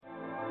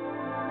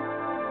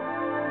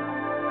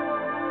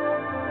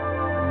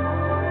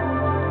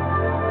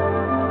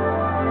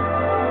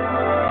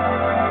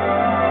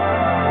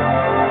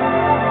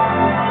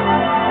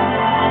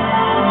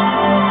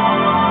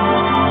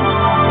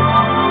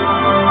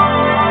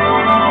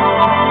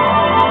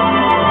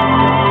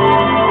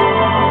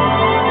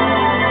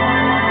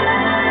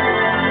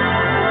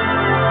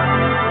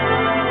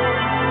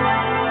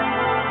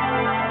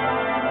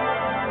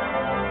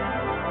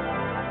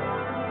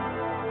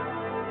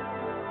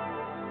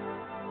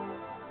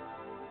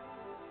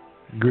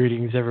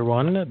Greetings,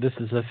 everyone. This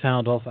is the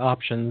Sound Health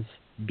Options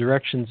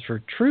Directions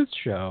for Truth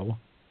show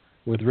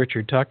with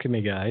Richard Talk to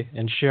Me Guy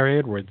and Sherry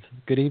Edwards.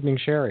 Good evening,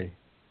 Sherry.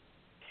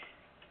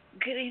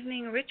 Good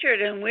evening, Richard,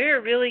 and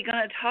we're really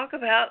going to talk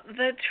about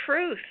the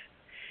truth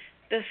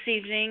this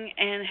evening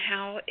and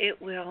how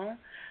it will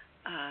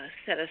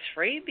set us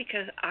free,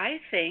 because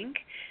I think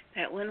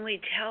that when we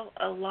tell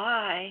a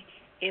lie,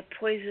 it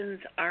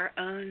poisons our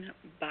own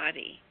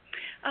body.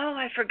 Oh,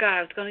 I forgot.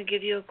 I was going to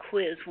give you a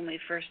quiz when we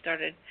first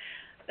started.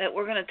 That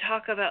we're going to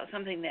talk about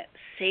something that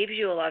saves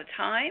you a lot of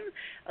time,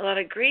 a lot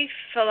of grief,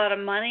 a lot of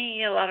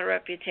money, a lot of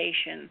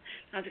reputation.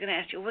 I was going to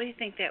ask you, what do you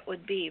think that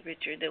would be,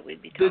 Richard, that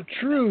we'd be talking about? The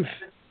truth.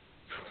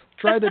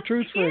 Try the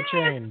truth for a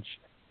change.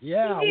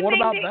 Yeah, what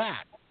about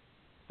that?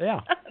 Yeah.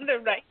 The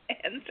right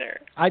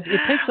answer. It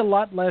takes a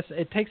lot less.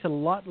 It takes a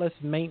lot less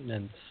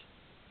maintenance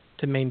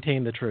to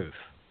maintain the truth.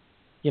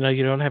 You know,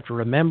 you don't have to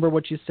remember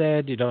what you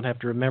said. You don't have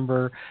to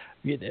remember.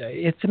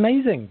 It's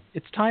amazing.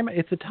 It's time.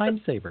 It's a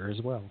time saver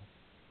as well.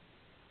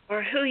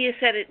 Or who you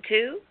said it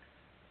to.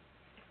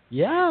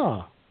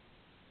 Yeah.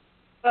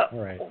 But all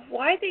right.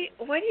 Why do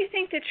you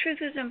think the truth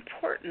is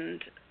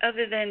important,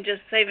 other than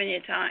just saving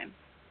you time?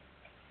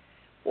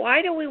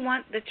 Why do we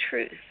want the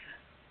truth?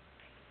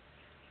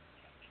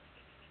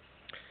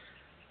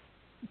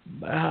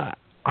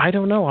 I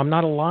don't know. I'm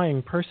not a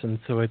lying person,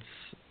 so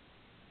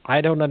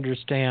I don't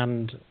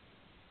understand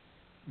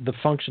the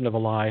function of a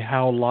lie,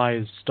 how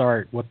lies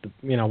start, what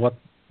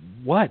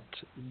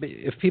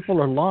if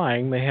people are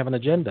lying, they have an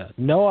agenda.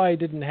 No, I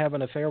didn't have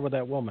an affair with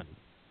that woman.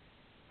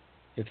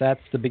 If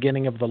that's the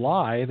beginning of the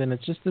lie, then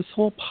it's just this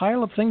whole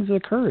pile of things that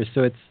occurs.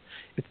 So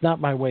it's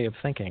not my way of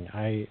thinking.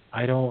 I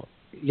don't,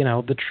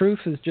 the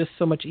truth is just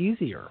so much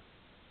easier.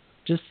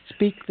 Just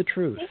speak the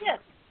truth. Yes.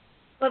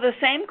 Well, the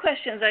same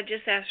questions I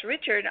just asked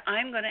Richard,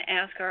 I'm going to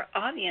ask our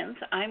audience.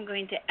 I'm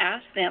going to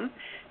ask them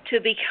to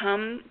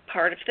become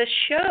part of the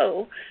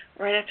show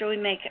right after we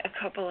make a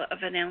couple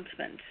of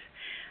announcements.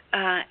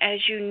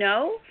 As you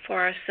know, for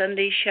our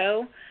Sunday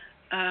show,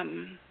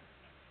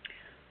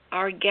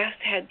 our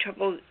guest had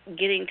trouble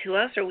getting to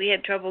us, or we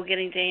had trouble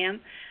getting to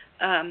him.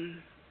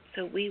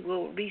 So we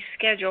will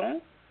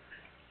reschedule.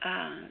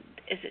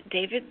 Is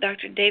it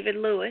Dr. David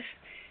Lewis?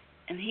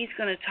 And he's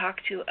going to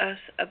talk to us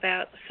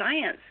about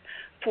science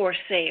for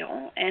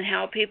sale and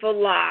how people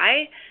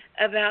lie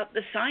about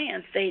the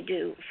science they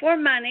do for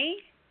money.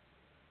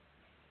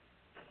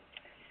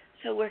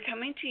 So we're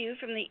coming to you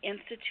from the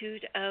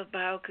Institute of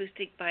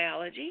Bioacoustic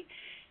Biology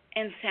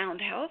and Sound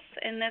Health,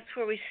 and that's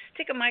where we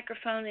stick a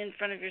microphone in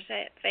front of your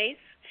face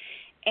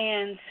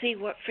and see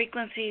what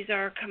frequencies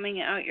are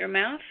coming out your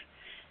mouth,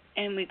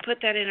 and we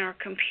put that in our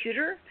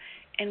computer,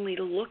 and we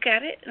look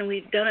at it, and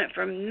we've done it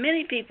for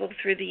many people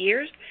through the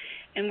years,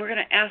 and we're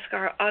going to ask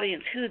our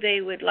audience who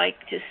they would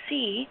like to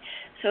see.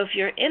 So if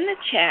you're in the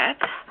chat,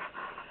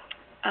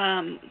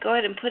 go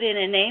ahead and put in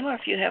a name, or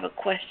if you have a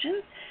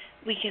question,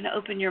 we can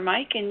open your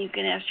mic and you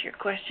can ask your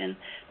question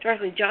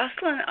directly.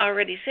 Jocelyn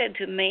already said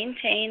to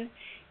maintain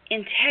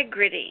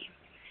integrity.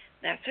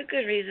 That's a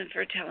good reason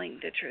for telling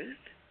the truth.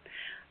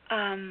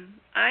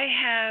 I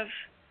have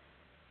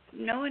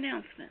no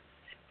announcements.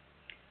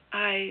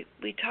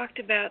 We talked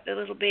about the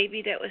little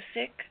baby that was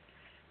sick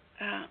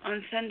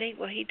on Sunday.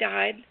 Well, he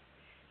died,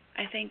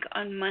 I think,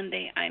 on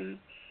Monday. I'm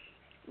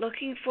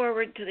looking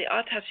forward to the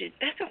autopsy.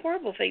 That's a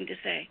horrible thing to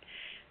say,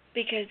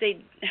 because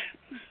they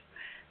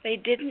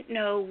didn't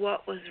know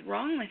what was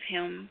wrong with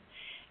him,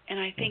 and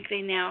I think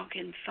they now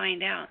can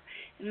find out.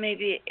 And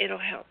maybe it'll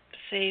help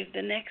save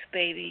the next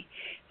baby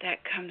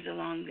that comes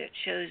along that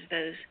shows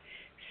those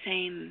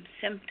same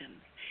symptoms.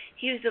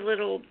 He was a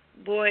little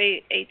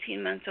boy,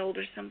 18 months old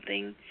or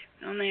something,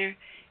 on there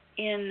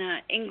in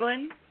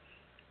England,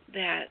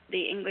 that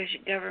the English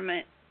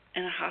government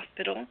and a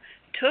hospital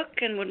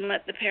took and wouldn't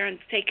let the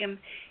parents take him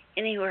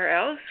anywhere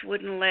else,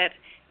 wouldn't let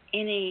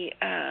any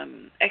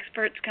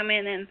experts come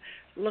in and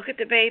look at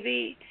the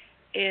baby.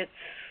 It's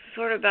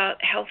sort of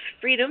about health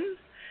freedom,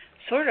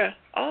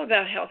 all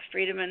about health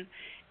freedom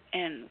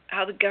and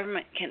how the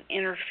government can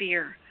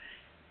interfere.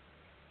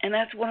 And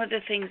that's one of the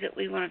things that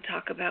we want to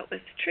talk about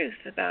with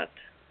truth, about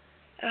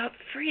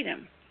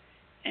freedom.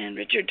 And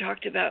Richard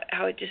talked about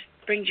how it just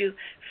brings you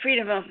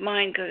freedom of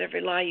mind, because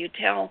every lie you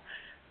tell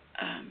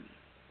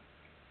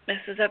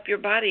messes up your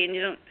body, and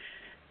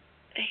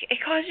it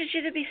causes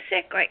you to be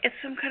sick, like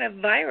it's some kind of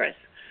virus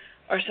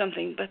or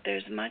something, but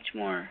there's much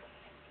more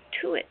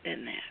to it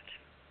than that.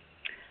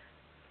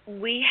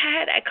 We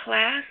had a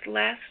class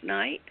last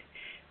night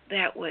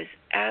that was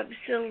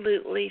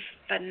absolutely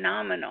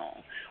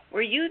phenomenal.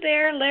 Were you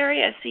there,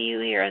 Larry? I see you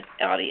here at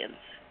the audience.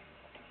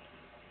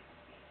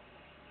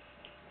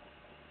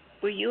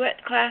 Were you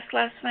at class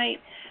last night,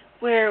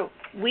 where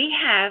we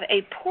have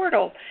a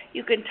portal?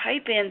 You can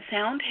type in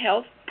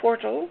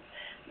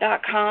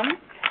soundhealthportal.com,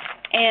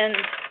 and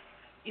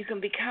you can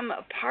become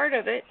a part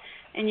of it,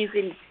 and you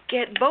can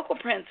get vocal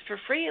prints for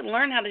free and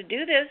learn how to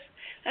do this.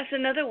 That's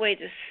another way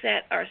to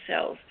set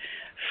ourselves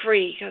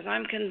free, because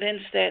I'm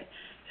convinced that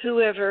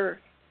whoever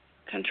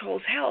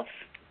controls health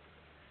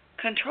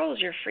controls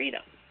your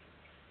freedom.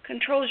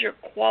 controls your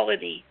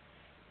quality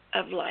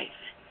of life.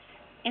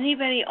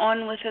 Anybody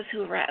on with us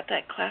who were at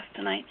that class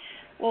tonight?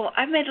 Well,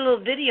 I've made a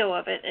little video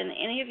of it, and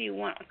any of you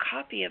want a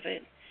copy of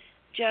it,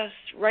 just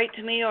write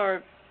to me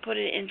or put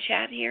it in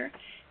chat here,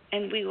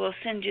 and we will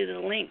send you the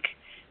link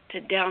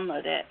to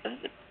download it. It was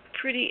a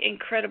pretty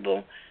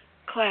incredible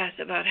class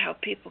about how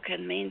people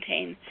can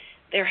maintain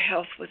their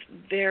health with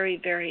very,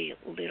 very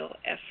little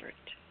effort.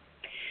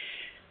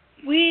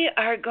 We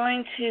are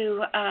going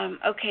to,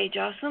 okay,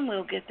 Jocelyn,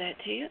 we'll get that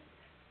to you.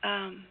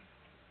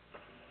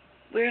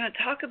 We're going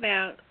to talk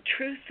about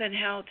truth and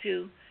how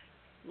to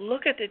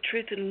look at the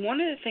truth. And one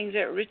of the things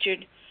that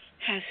Richard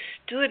has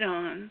stood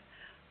on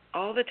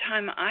all the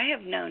time I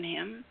have known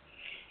him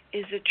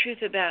is the truth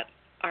about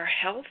our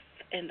health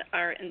and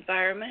our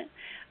environment,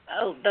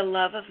 the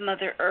love of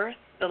Mother Earth,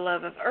 the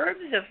love of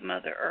herbs of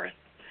Mother Earth.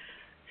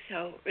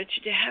 So,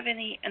 Richard, do you have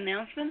any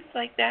announcements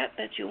like that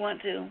you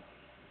want to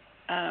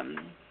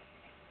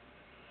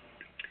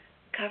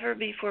cover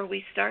before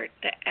we start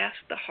to ask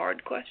the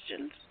hard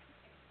questions?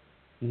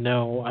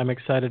 No, I'm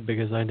excited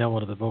because I know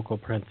one of the vocal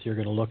prints you're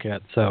going to look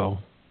at, so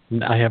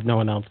I have no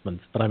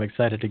announcements, but I'm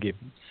excited to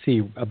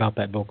see about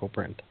that vocal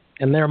print.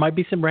 And there might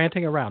be some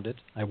ranting around it.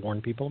 I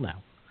warn people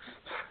now.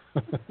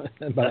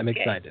 But I'm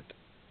excited.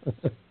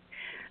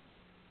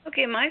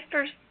 Okay, my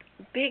first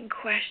big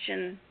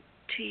question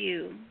to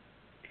you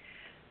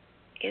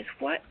is,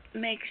 what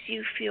makes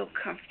you feel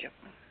comfortable?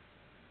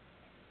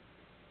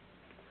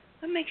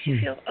 What makes you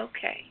feel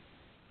okay?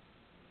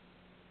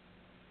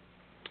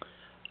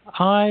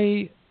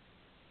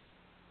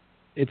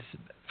 It's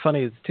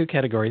funny, it's two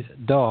categories,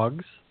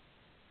 dogs,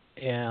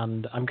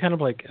 and I'm kind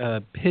of like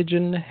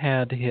Einstein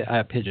had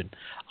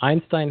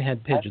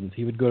pigeons.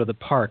 He would go to the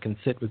park and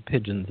sit with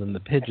pigeons, and the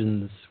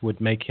pigeons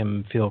would make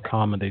him feel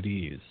calm and at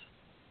ease.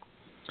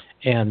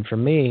 And for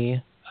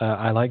me,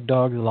 I like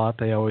dogs a lot.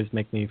 They always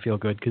make me feel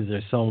good because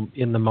they're so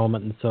in the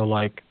moment and so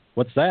like,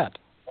 what's that?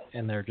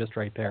 And they're just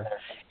right there.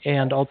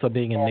 And also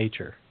being in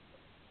nature.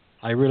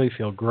 I really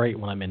feel great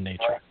when I'm in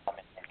nature.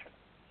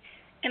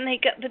 And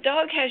the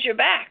dog has your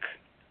back.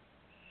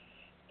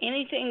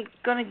 Anything's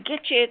going to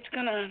get you, it's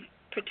going to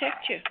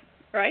protect you,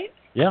 right?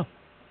 Yeah.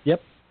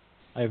 Yep.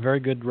 I have very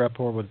good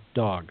rapport with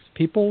dogs.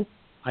 People,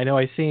 I know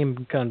I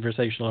seem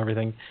conversational and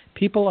everything.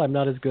 People, I'm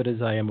not as good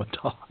as I am with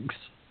dogs.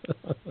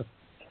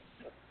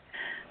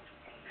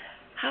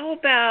 How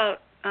about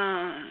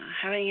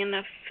having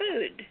enough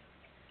food?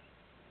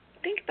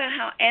 Think about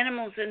how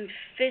animals and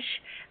fish,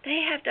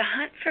 they have to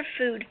hunt for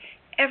food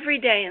every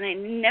day, and they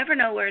never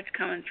know where it's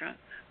coming from.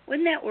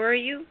 Wouldn't that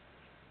worry you?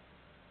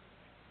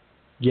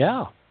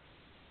 Yeah.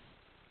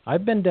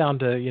 I've been down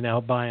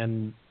to,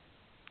 buying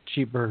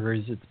cheap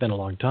burgers. It's been a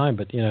long time,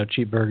 but,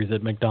 cheap burgers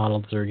at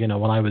McDonald's or,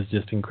 when I was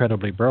just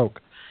incredibly broke.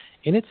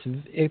 And it's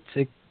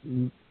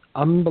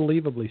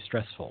unbelievably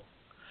stressful.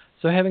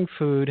 So having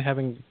food,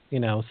 having,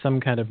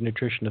 some kind of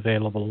nutrition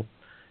available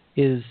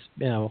is,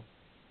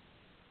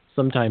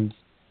 sometimes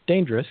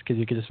dangerous because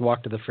you can just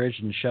walk to the fridge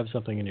and shove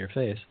something in your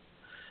face.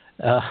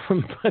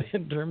 But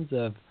in terms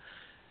of,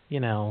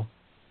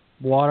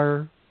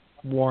 water,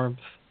 warmth,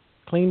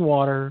 clean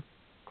water,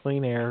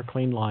 clean air,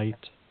 clean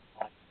light,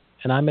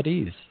 and I'm at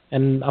ease.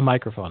 And a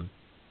microphone.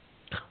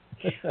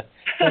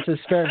 That's a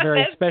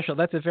very special.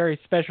 That's a very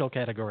special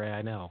category,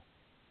 I know.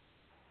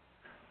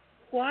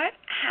 What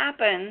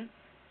happened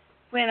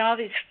when all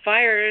these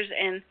fires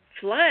and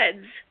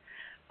floods,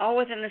 all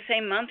within the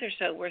same month or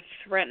so, were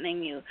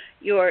threatening you?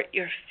 Your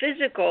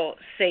physical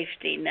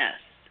safety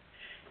nest.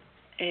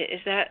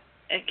 Is that?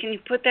 Can you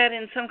put that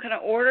in some kind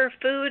of order?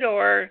 Food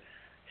or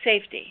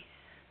safety?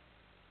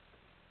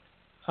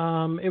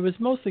 It was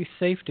mostly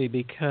safety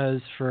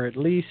because for at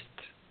least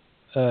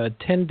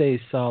 10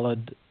 days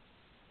solid,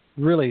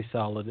 really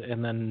solid,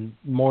 and then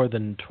more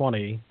than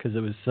 20 because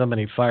there was so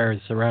many fires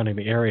surrounding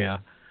the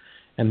area,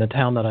 and the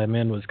town that I'm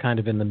in was kind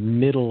of in the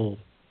middle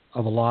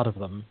of a lot of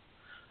them.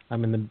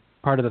 I'm in the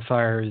part of the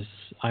fires,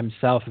 I'm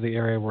south of the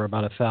area where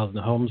about 1,000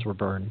 homes were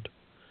burned,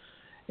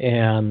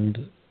 and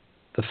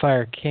the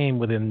fire came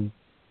within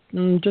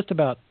just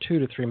about 2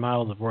 to 3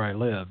 miles of where I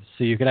live,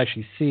 so you could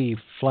actually see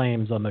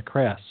flames on the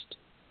crest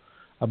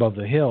above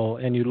the hill,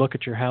 and you look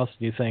at your house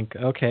and you think,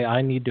 okay,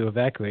 I need to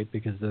evacuate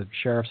because the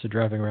sheriffs are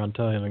driving around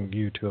telling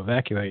you to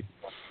evacuate.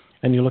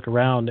 And you look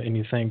around and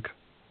you think,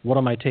 what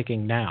am I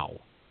taking now?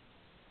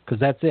 Because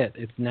that's it.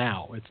 It's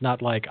now. It's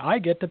not like I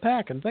get to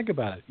pack and think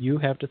about it. You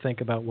have to think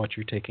about what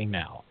you're taking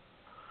now.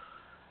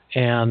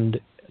 And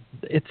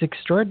it's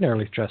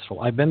extraordinarily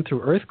stressful. I've been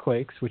through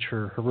earthquakes, which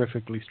are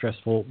horrifically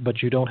stressful,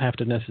 but you don't have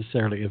to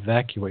necessarily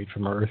evacuate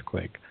from an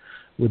earthquake.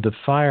 With the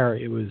fire,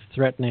 it was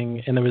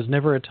threatening, and there was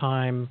never a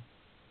time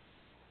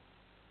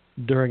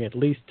during at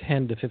least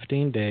 10 to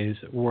 15 days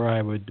where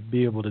I would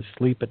be able to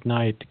sleep at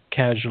night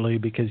casually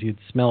because you'd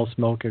smell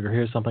smoke or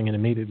hear something and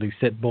immediately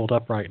sit bolt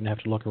upright and have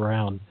to look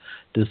around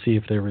to see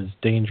if there was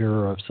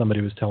danger or if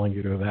somebody was telling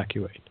you to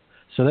evacuate.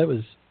 So that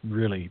was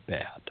really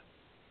bad.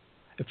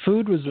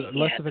 Food was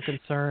less of a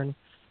concern.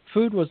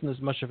 Food wasn't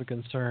as much of a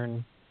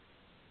concern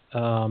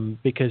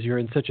because you're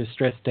in such a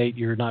stressed state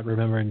you're not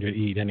remembering to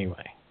eat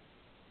anyway.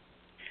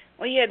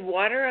 Well, you had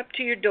water up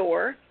to your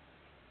door.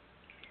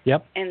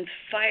 Yep. And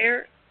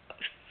fire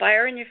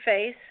in your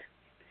face.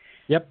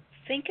 Yep.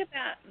 Think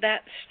about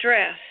that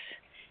stress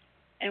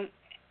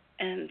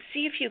and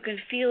see if you can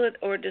feel it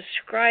or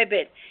describe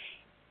it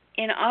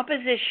in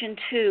opposition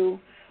to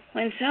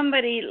when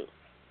somebody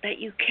that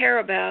you care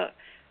about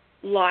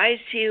lies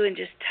to you and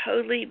just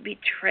totally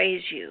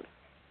betrays you.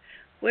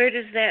 Where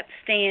does that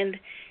stand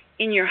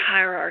in your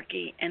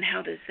hierarchy, and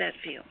how does that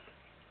feel?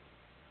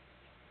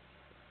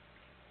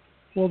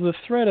 Well, the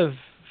threat of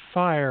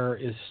fire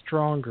is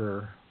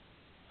stronger,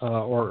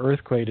 or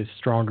earthquake is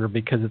stronger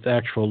because it's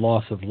actual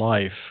loss of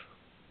life.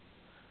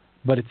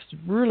 But it's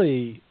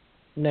really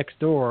next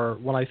door.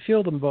 When I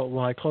feel them both,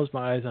 when I close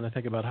my eyes and I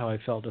think about how I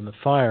felt in the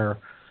fire,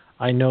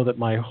 I know that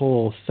my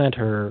whole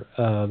center,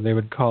 they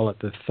would call it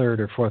the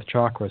third or fourth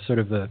chakra, sort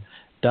of the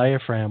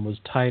diaphragm was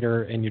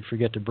tighter and you'd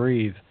forget to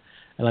breathe.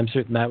 And I'm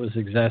certain that was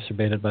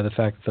exacerbated by the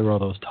fact that there were all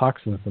those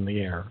toxins in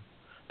the air.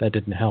 That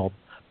didn't help.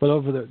 But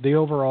over the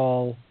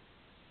overall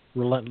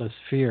relentless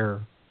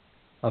fear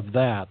of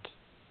that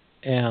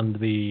and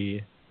the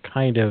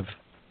kind of,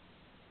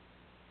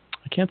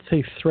 I can't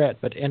say threat,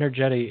 but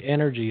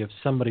energy of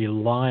somebody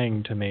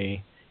lying to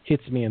me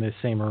hits me in the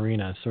same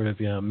arena, sort of,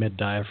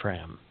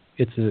 mid-diaphragm.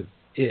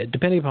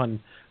 Depending upon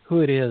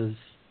who it is,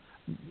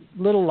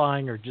 little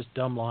lying or just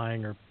dumb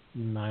lying, or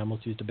I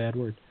almost used a bad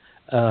word,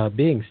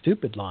 being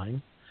stupid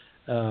lying,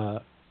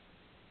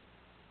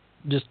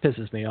 just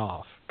pisses me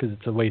off because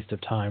it's a waste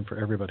of time for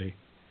everybody.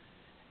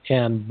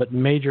 But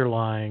major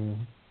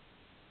lying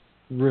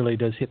really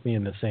does hit me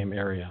in the same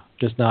area,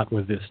 just not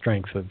with the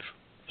strength of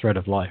threat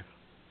of life.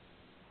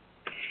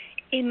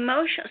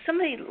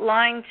 Somebody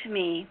lying to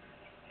me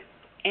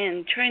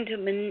and trying to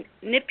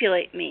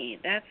manipulate me,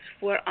 that's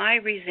what I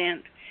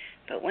resent.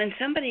 But when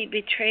somebody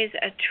betrays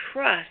a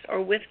trust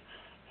or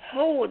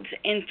withholds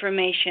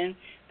information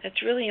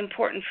that's really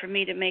important for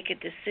me to make a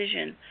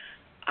decision,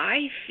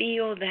 I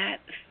feel that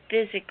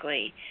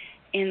physically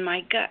in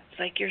my guts,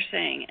 like you're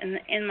saying, and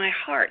in my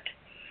heart.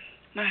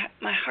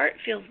 My heart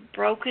feels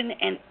broken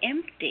and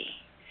empty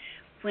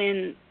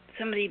when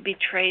somebody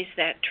betrays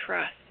that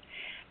trust.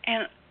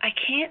 And I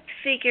can't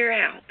figure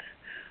out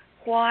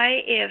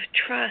why, if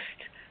trust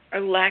or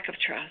lack of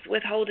trust,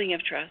 withholding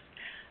of trust,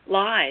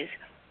 lies,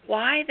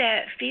 why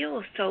that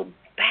feels so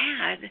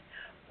bad,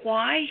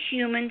 why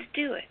humans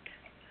do it.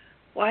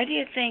 Why do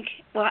you think,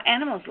 well,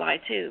 animals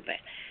lie too, but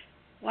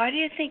why do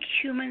you think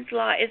humans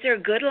lie? Is there a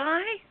good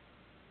lie?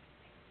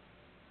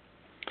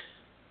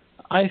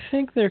 I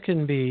think there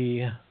can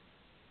be,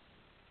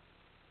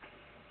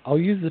 I'll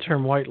use the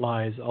term white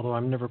lies, although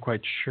I'm never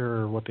quite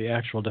sure what the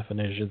actual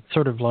definition is. It's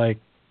sort of like,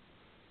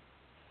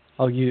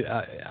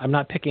 I'm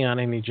not picking on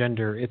any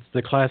gender. It's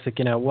the classic,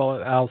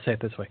 well, I'll say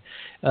it this way.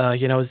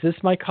 Is this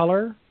my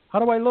color? How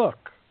do I look?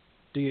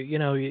 Do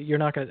you're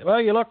not going to, well,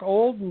 you look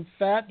old and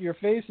fat, your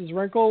face is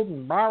wrinkled,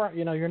 and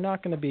you're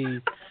not going to be,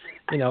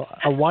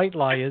 a white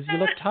lie is you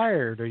look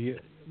tired, or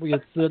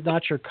it's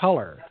not your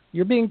color.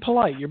 You're being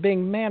polite, you're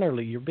being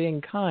mannerly, you're being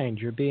kind,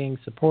 you're being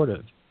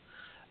supportive.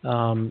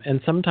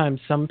 And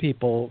sometimes some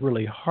people,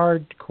 really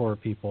hardcore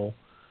people,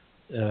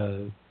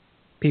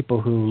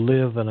 people who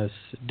live on a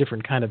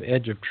different kind of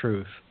edge of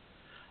truth,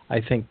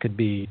 I think could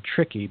be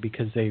tricky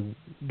because they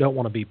don't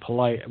want to be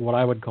polite, what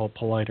I would call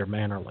polite or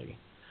mannerly.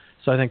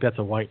 So I think that's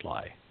a white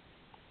lie.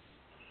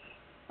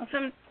 Well,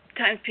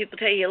 sometimes people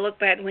tell you look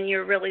bad when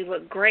you really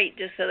look great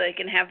just so they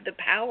can have the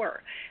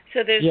power.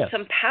 So there's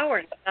some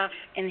power stuff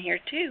in here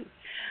too.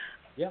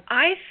 Yeah.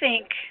 I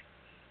think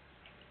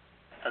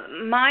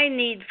my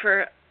need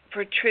for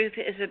truth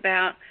is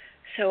about,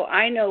 so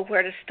I know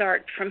where to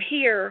start from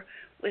here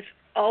with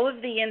all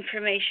of the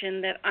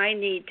information that I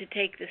need to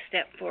take the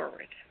step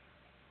forward.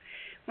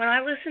 When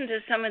I listen to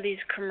some of these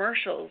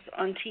commercials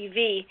on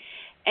TV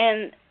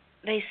and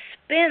they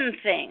spin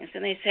things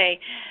and they say,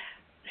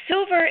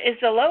 silver is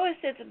the lowest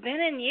it's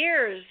been in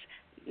years.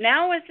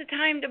 Now is the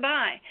time to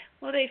buy.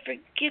 Well, they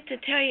forget to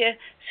tell you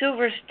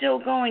silver's still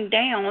going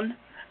down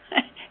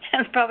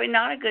and it's probably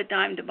not a good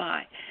time to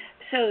buy.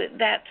 So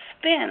that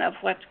spin of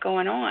what's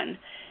going on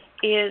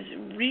is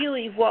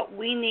really what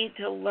we need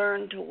to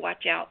learn to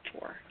watch out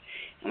for.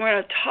 And we're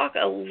going to talk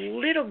a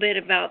little bit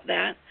about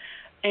that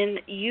and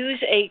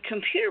use a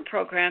computer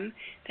program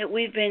that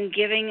we've been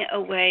giving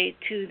away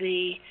to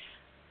the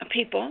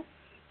people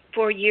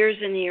for years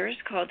and years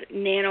called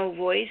Nano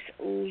Voice,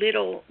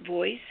 Little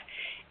Voice.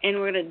 And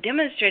we're going to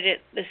demonstrate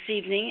it this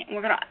evening. And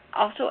we're going to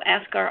also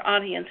ask our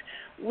audience,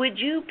 would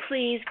you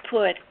please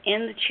put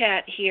in the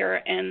chat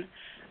here and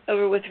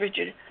over with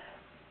Richard,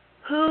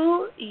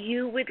 who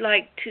you would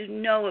like to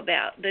know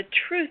about, the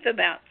truth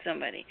about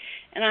somebody.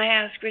 And I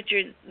asked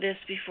Richard this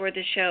before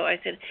the show. I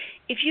said,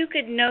 if you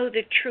could know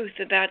the truth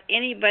about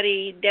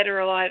anybody, dead or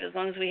alive, as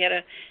long as we had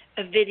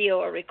a video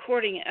or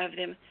recording of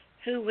them,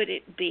 who would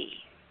it be?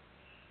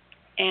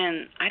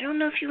 And I don't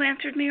know if you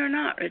answered me or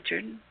not,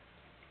 Richard.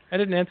 I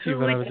didn't answer you,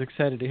 but I was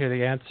excited to hear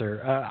the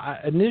answer.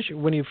 Initially,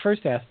 when you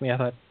first asked me, I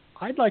thought,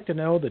 I'd like to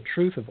know the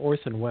truth of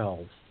Orson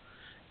Welles,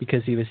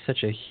 because he was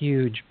such a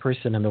huge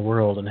person in the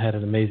world and had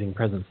an amazing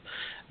presence.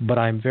 But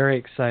I'm very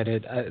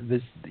excited.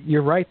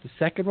 You're right. The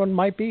second one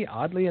might be,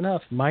 oddly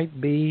enough,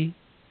 the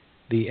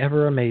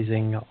ever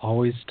amazing,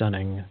 always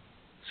stunning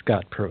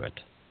Scott Pruitt.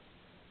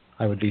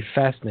 I would be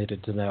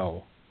fascinated to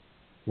know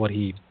what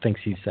he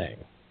thinks he's saying.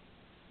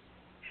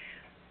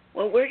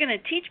 Well, we're going to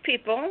teach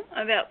people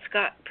about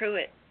Scott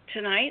Pruitt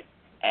tonight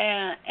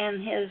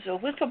and his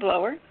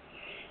whistleblower,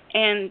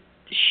 and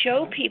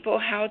show people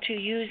how to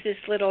use this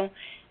little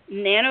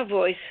nano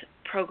voice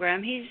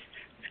program.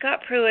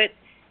 Scott Pruitt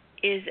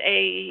is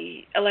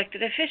a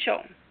elected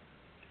official.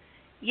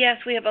 Yes,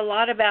 we have a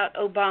lot about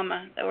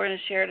Obama that we're going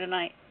to share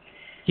tonight.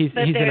 He's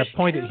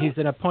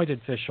an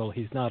appointed official.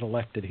 He's not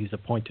elected. He's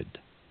appointed.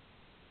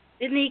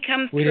 Didn't he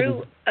come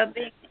through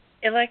being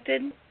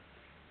elected?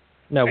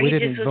 No, we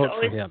didn't vote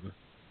for him.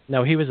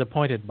 No, he was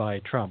appointed by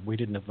Trump. We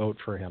didn't vote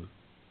for him.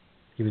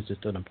 He was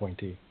just an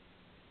appointee.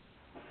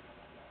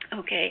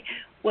 Okay.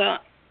 Well,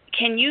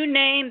 can you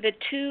name the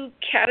two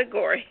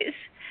categories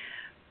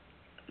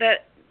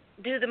that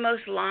do the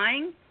most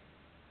lying?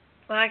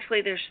 Well,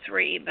 actually, there's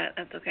three, but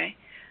that's okay.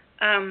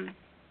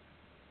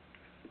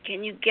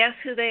 Can you guess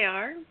who they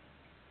are?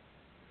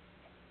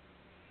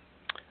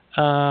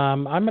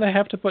 I'm going to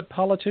have to put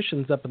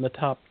politicians up in the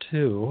top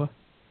two,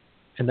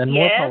 and then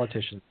more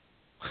politicians.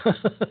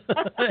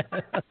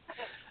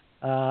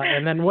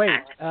 And then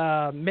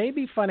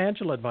maybe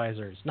financial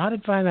advisors. Not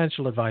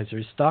financial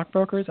advisors.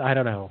 Stockbrokers? I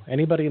don't know.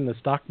 Anybody in the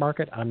stock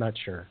market? I'm not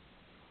sure.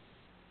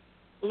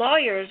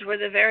 Lawyers were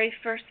the very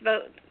first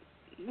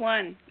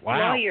one.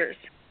 Wow. Lawyers.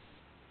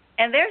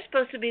 And they're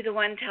supposed to be the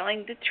one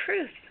telling the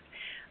truth.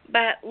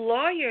 But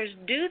lawyers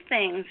do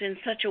things in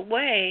such a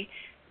way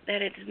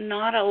that it's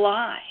not a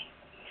lie.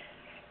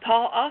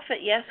 Paul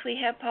Offit, yes, we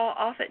have Paul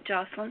Offit,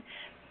 Jocelyn.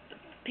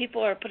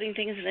 People are putting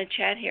things in the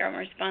chat here I'm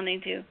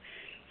responding to.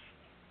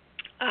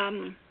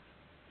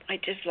 I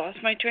just lost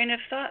my train of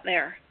thought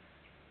there.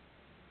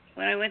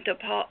 When I went to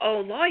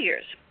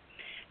lawyers.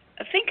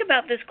 Think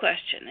about this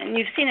question, and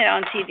you've seen it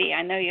on TV,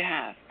 I know you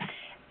have.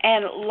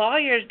 And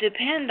lawyers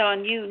depend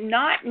on you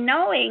not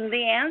knowing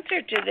the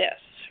answer to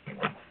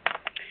this.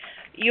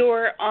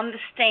 You're on the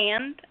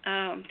stand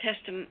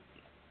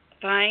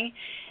testifying,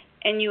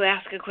 and you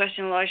ask a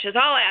question, the lawyer says,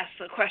 I'll ask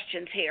the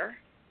questions here.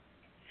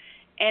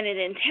 And it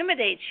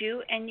intimidates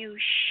you, and you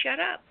shut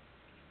up.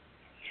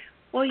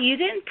 Well, you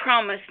didn't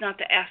promise not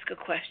to ask a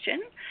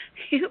question.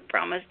 You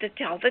promised to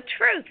tell the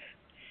truth.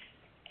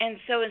 And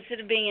so instead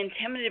of being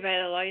intimidated by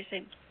the law, you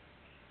say,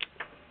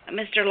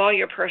 Mr.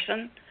 Lawyer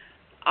Person,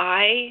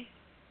 I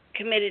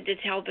committed to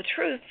tell the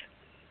truth.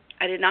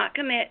 I did not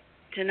commit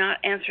to not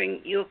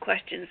answering your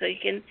question, so you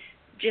can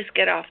just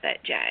get off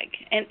that jag.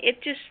 And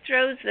it just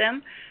throws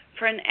them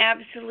for an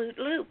absolute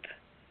loop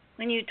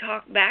when you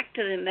talk back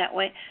to them that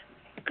way.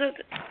 Because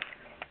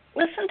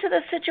listen to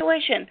the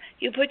situation.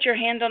 You put your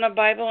hand on a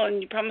Bible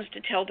and you promise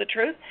to tell the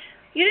truth.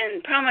 You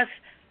didn't promise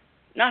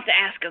not to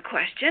ask a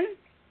question.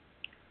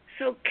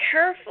 So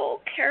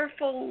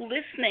careful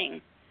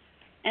listening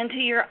and to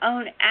your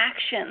own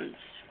actions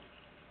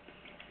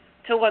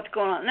to what's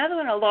going on. Another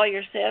one, a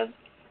lawyer says,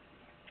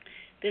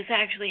 this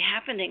actually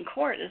happened in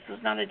court. This was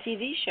not a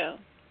TV show.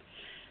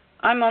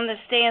 I'm on the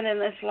stand and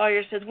this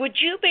lawyer says, would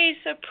you be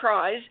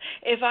surprised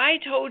if I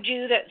told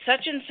you that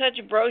such and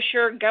such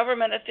brochure,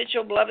 government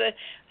official, blah, blah,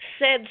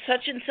 said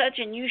such and such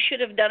and you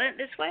should have done it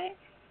this way?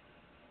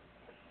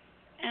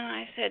 And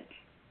I said,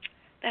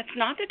 that's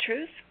not the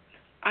truth.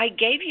 I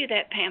gave you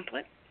that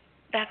pamphlet.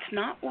 That's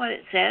not what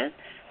it says.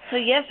 So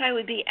yes, I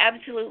would be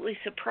absolutely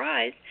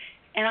surprised.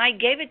 And I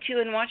gave it to you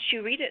and watched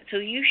you read it. So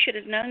you should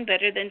have known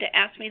better than to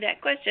ask me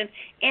that question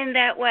in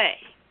that way.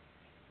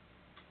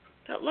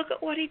 But look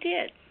at what he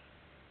did.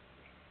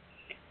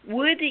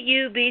 Would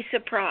you be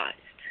surprised?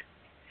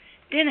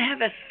 Didn't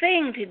have a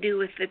thing to do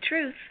with the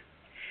truth.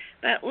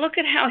 But look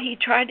at how he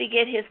tried to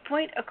get his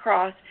point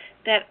across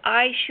that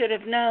I should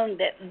have known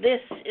that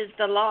this is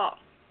the law.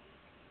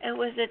 It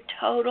was a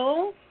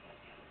total,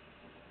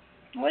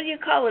 what do you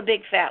call a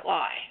big fat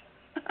lie?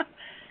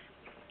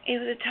 It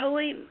was a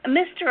totally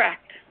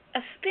misdirect,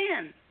 a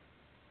spin.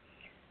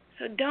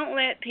 So don't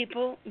let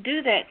people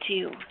do that to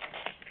you.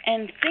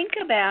 And think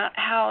about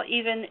how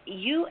even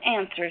you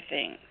answer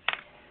things.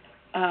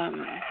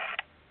 I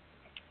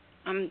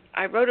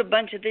wrote a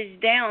bunch of these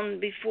down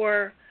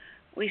before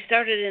we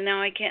started, and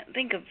now I can't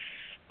think of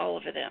all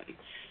of them.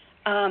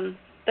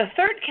 The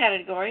third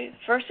category,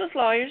 first was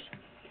lawyers,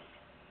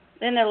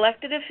 then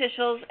elected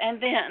officials,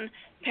 and then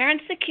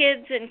parents to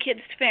kids and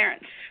kids to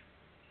parents.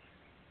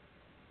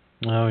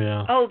 Oh,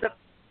 yeah. Oh,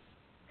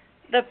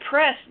 the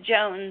press,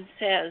 Joan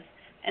says,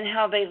 and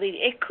how they lead.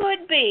 It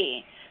could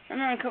be,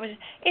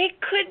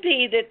 it could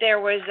be that there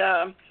was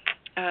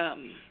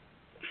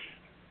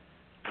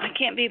I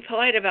can't be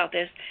polite about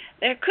this.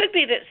 There could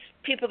be that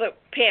people that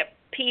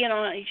peeing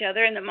on each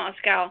other in the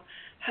Moscow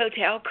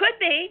hotel. Could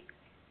be.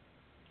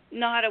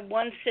 Not a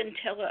one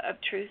scintilla of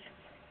truth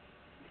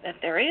that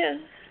there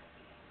is.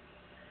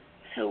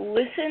 So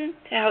listen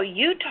to how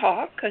you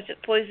talk, because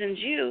it poisons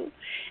you,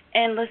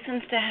 and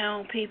listen to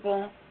how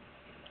people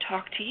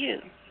talk to you.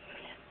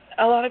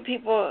 A lot of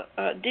people,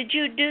 did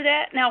you do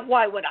that? Now,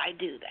 why would I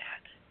do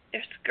that?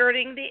 They're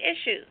skirting the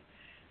issue.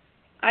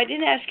 I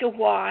didn't ask you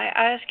why.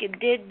 I asked you,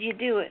 did you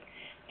do it?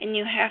 And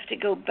you have to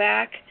go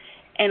back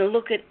and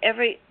look at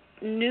every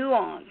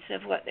nuance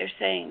of what they're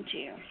saying to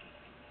you.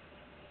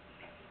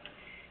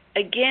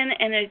 Again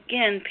and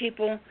again,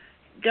 people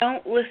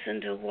don't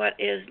listen to what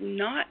is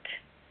not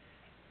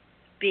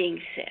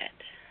being said.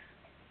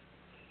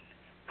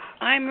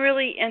 I'm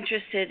really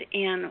interested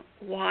in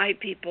why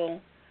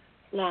people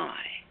lie.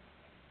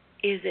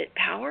 Is it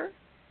power?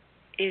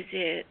 Is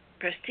it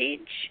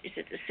prestige? Is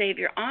it to save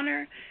your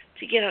honor?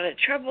 To get out of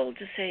trouble?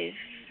 To save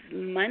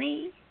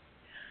money?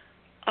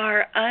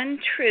 Are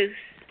untruths,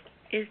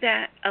 is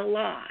that a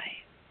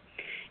lie?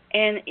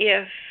 And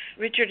if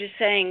Richard is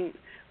saying,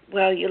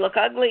 well, you look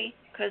ugly,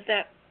 because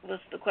that was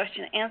the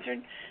question answered,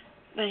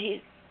 but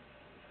if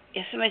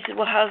somebody said,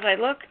 well, how does I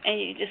look? And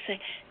you just say,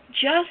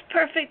 just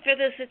perfect for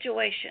this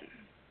situation.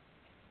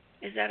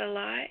 Is that a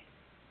lie?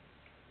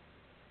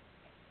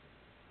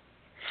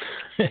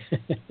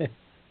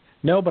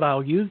 No, but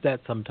I'll use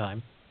that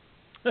sometime.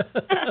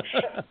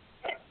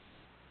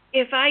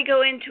 If I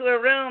go into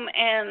a room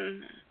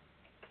and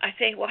I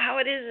say, well, how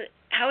is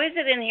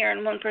it in here?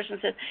 And one person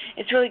says,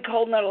 it's really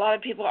cold and a lot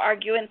of people are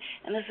arguing.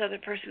 And this other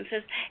person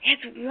says,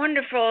 it's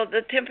wonderful.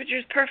 The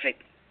temperature's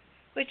perfect.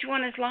 Which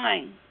one is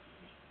lying?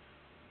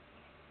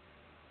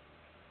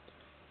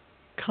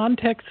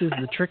 Context is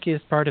the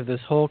trickiest part of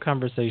this whole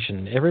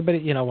conversation.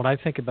 Everybody, when I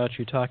think about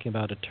you talking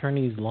about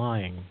attorneys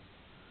lying,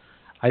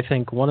 I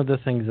think one of the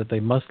things that they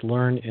must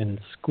learn in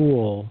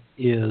school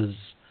is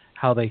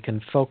how they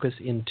can focus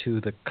into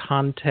the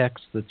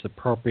context that's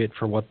appropriate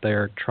for what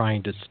they're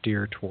trying to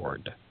steer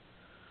toward.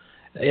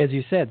 As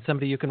you said,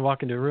 somebody, you can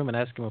walk into a room and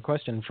ask them a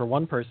question. For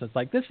one person, it's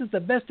like, this is the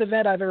best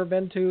event I've ever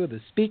been to.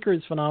 The speaker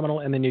is phenomenal.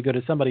 And then you go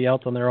to somebody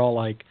else and they're all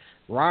like,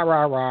 rah,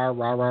 rah, rah,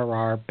 rah, rah,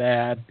 rah,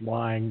 bad,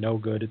 lying, no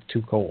good, it's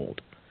too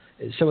cold.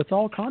 So it's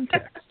all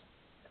context.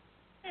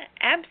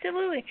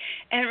 Absolutely.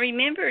 And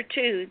remember,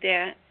 too,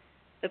 that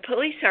the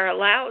police are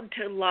allowed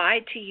to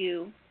lie to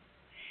you,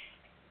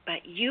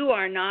 but you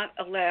are not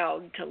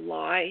allowed to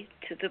lie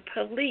to the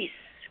police.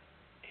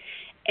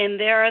 And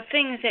there are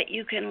things that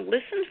you can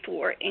listen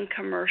for in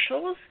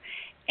commercials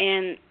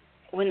and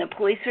when the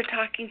police are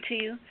talking to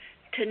you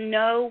to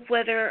know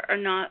whether or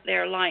not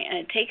they're lying. And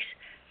it takes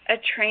a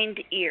trained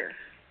ear.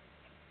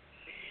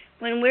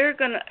 When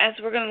as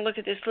we're going to look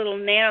at this little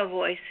nano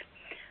voice,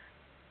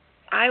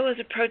 I was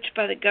approached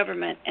by the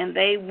government and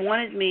they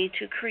wanted me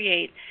to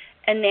create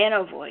a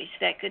nano voice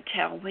that could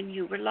tell when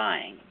you were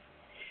lying.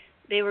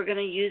 They were going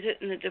to use it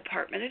in the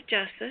Department of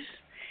Justice,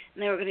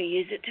 and they were going to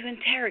use it to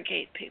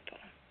interrogate people.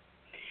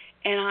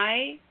 And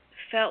I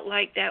felt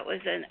like that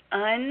was an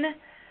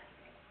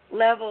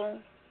unlevel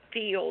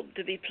field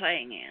to be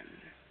playing in.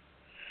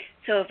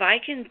 So if I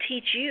can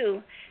teach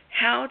you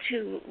how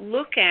to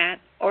look at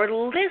or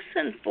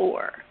listen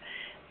for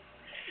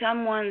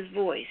someone's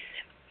voice,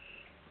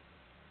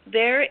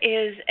 there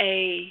is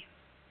a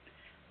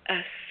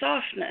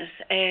softness,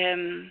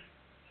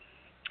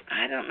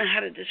 I don't know how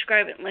to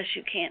describe it unless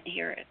you can't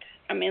hear it.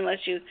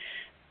 Unless you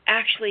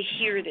actually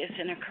hear this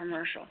in a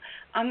commercial.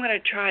 I'm going to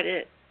try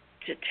to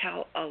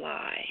tell a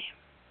lie.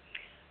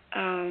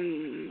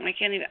 I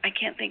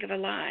can't think of a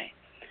lie.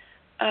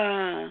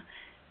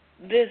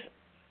 This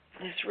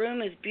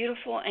room is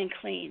beautiful and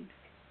clean.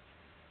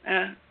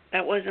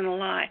 That wasn't a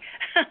lie.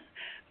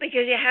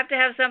 Because you have to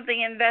have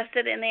something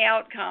invested in the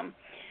outcome.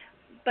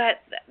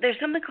 But there's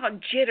something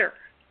called jitter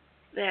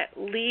that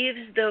leaves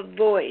the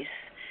voice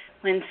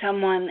when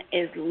someone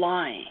is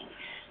lying.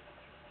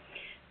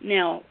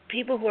 Now,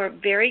 people who are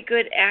very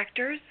good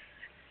actors,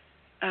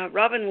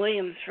 Robin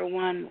Williams, for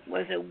one,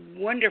 was a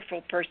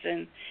wonderful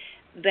person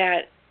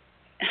that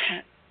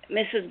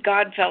Mrs.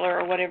 Godfellow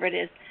or whatever it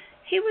is,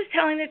 he was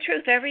telling the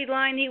truth. Every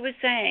line he was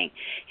saying,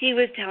 he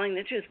was telling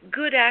the truth.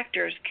 Good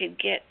actors could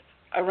get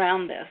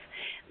around this.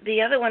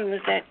 The other one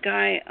was that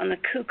guy on the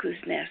Cuckoo's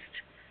Nest.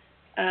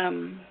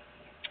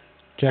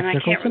 Jack Nicholson? I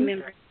can't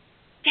remember.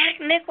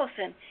 Jack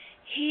Nicholson.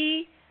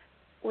 He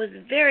was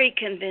very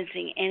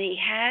convincing, and he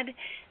had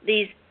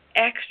these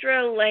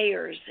extra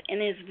layers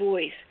in his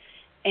voice,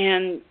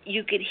 and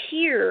you could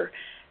hear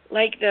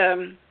like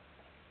the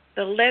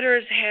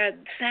letters had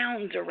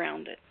sounds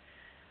around it.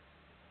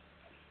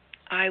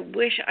 I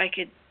wish I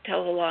could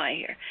tell a lie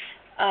here.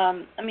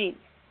 Let me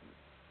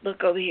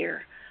look over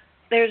here.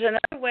 There's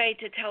another way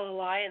to tell a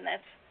lie, and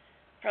that's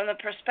from the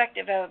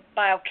perspective of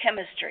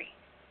biochemistry.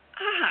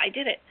 I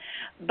did it.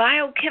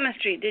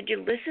 Biochemistry. Did you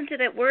listen to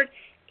that word?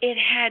 It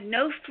had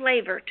no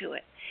flavor to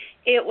it.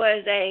 It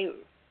was a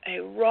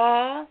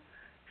raw,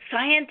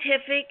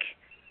 scientific,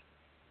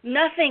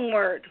 nothing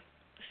word.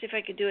 Let's see if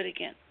I could do it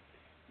again.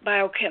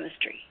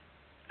 Biochemistry.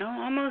 Oh,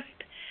 almost.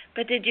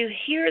 But did you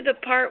hear the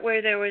part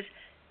where there was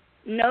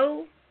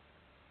no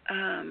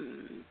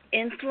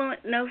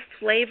influence, no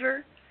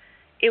flavor?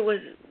 It was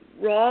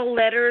raw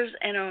letters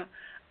and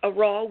a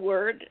raw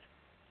word.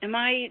 Am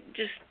I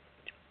just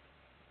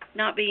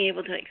not being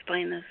able to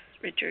explain this,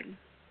 Richard?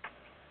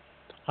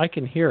 I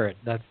can hear it.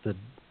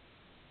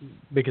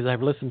 Because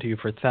I've listened to you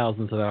for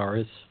thousands of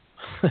hours,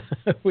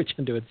 which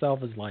into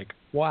itself is like,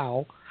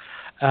 wow.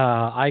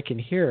 I can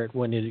hear it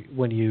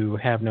when you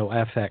have no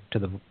affect to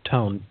the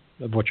tone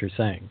of what you're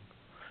saying.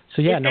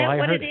 So yeah, is no, that I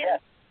what heard it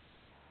is?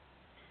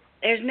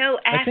 There's no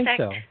affect. I think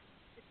so.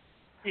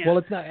 Yeah. Well,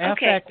 it's not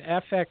affect. Okay.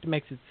 Affect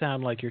makes it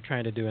sound like you're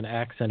trying to do an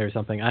accent or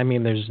something. I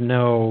mean, there's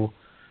no.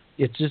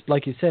 It's just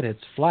like you said.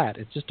 It's flat.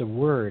 It's just a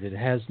word. It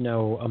has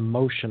no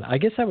emotion. I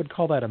guess I would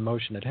call that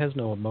emotion. It has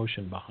no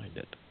emotion behind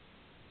it.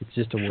 It's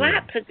just a word.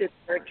 Flat's a good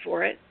word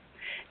for it.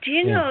 Do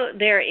you know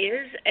there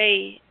is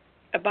a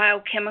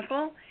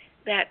biochemical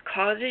that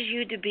causes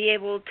you to be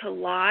able to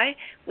lie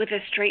with a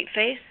straight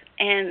face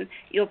and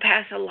you'll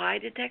pass a lie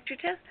detector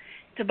test?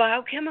 It's a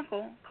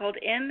biochemical called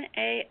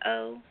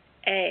MAOA.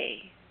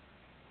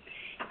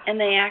 And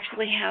they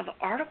actually have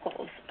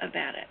articles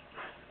about it.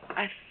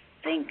 I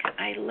think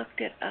I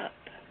looked it up.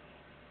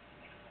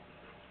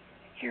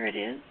 Here it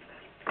is.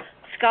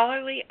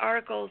 Scholarly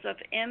articles of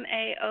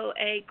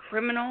MAOA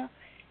criminal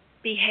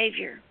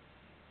behavior.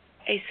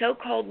 A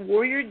so-called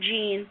warrior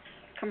gene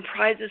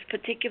comprises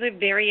particular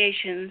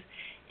variations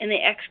in the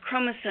X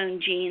chromosome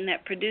gene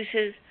that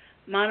produces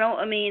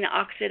monoamine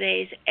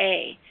oxidase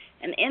A,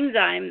 an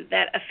enzyme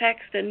that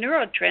affects the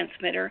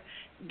neurotransmitter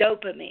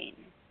dopamine.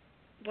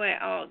 Boy,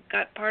 I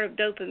got part of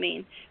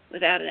dopamine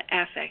without an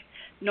affect.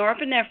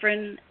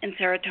 Norepinephrine and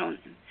serotonin.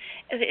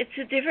 It's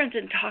the difference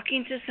in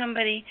talking to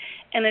somebody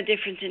and the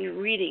difference in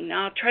reading.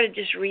 Now, I'll try to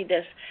just read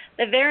this.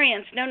 The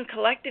variants, known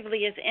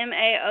collectively as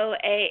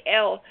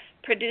MAOAL,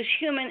 produce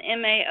human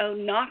MAO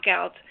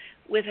knockouts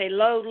with a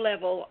low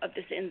level of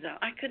this enzyme.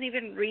 I couldn't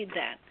even read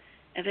that.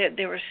 And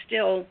there was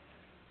still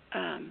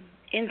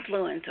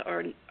influence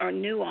or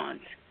nuance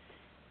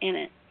in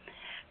it.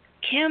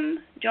 Kim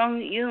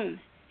Jong-un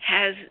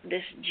has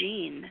this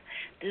gene.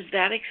 Does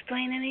that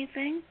explain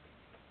anything?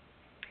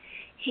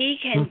 He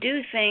can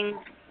do things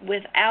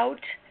without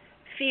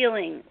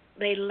feeling.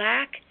 They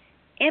lack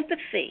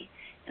empathy.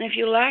 And if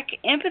you lack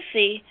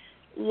empathy,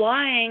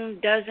 lying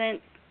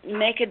doesn't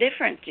make a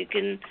difference. You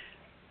can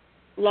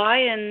lie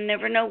and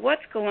never know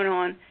what's going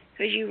on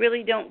because you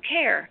really don't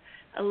care.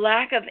 A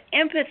lack of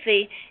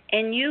empathy,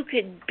 and you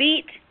could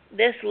beat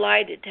this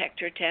lie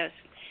detector test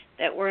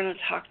that we're going to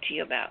talk to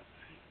you about.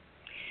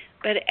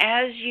 But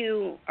as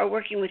you are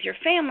working with your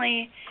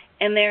family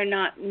and they're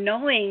not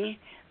knowing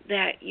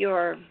that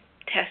you're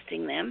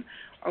testing them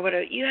or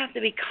whatever, you have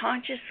to be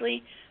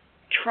consciously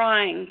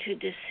trying to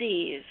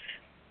deceive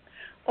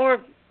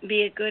or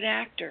be a good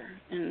actor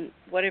in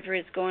whatever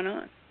is going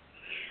on.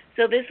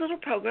 So this little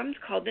program is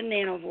called the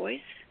Nano Voice,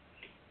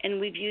 and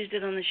we've used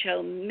it on the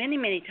show many,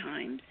 many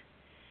times.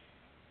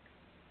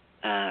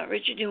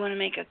 Richard, do you want to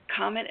make a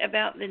comment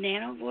about the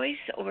Nano Voice,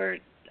 or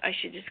I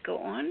should just go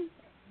on?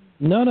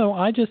 No,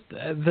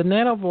 the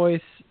Nano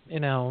Voice,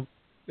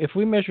 if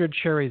we measured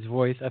Sherry's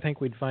voice, I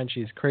think we'd find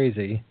she's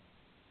crazy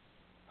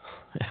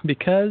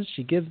because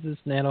she gives this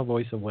Nano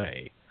Voice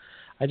away.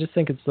 I just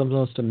think it's the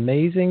most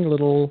amazing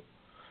little,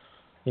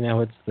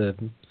 it's the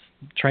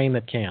train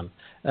that can.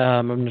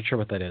 I'm not sure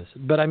what that is.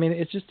 But, I mean,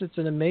 it's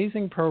an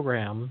amazing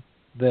program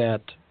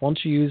that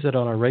once you use it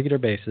on a regular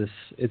basis,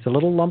 it's a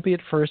little lumpy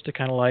at first to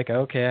kind of like,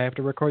 okay, I have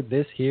to record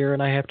this here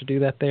and I have to do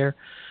that there.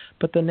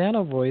 But the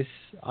Nano Voice,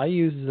 I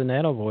use the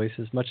Nano Voice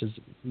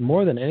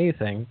more than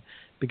anything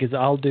because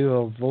I'll do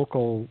a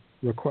vocal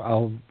record.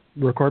 I'll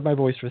record my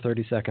voice for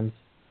 30 seconds,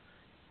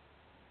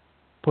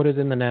 put it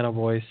in the Nano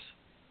Voice,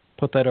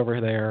 put that over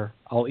there.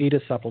 I'll eat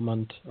a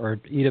supplement or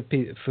eat a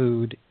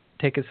food,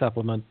 take a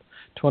supplement.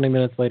 20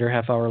 minutes later,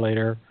 half hour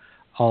later,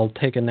 I'll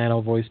take a Nano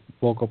Voice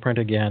vocal print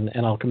again,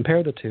 and I'll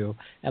compare the two.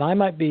 And I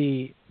might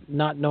be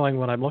not knowing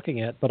what I'm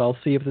looking at, but I'll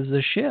see if there's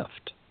a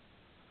shift.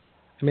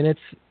 I mean,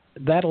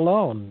 that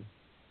alone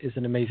is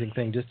an amazing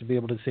thing, just to be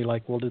able to see,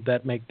 like, well, did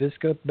that make this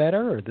get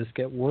better or this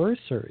get worse?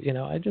 Or,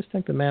 I just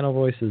think the Nano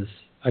Voice is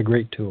a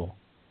great tool.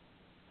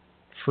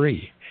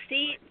 Free.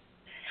 See,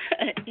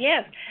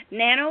 yes,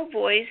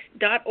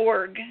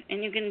 nanovoice.org,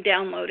 and you can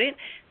download it.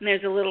 And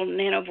there's a little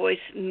Nano Voice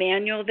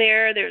manual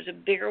there. There's a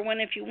bigger one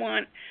if you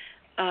want.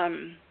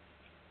 And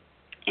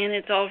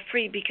it's all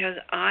free because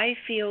I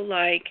feel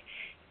like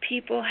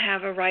people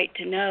have a right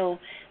to know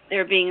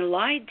they're being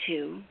lied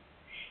to.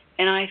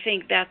 And I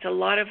think that's a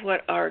lot of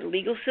what our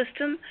legal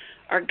system,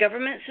 our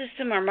government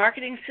system, our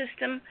marketing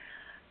system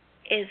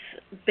is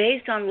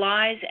based on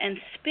lies and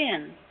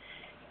spin.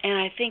 And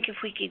I think if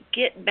we could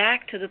get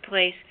back to the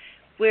place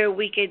where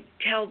we could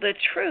tell the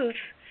truth,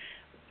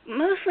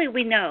 mostly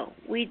we know.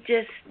 We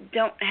just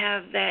don't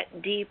have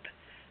that deep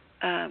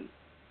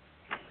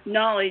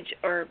knowledge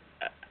or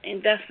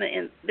investment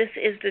in this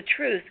is the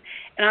truth,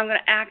 and I'm going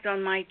to act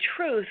on my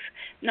truth,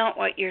 not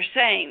what you're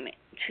saying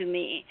to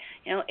me.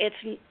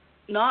 It's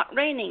not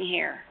raining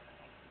here.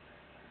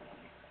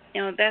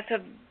 That's a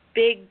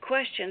big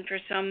question for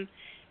some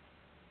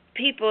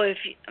people.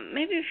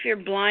 Maybe if you're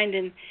blind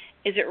and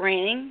is it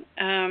raining?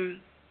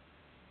 I'm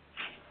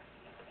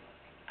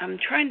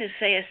trying to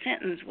say a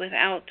sentence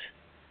without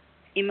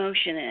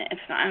emotion in it.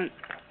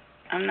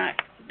 I'm not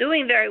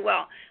doing very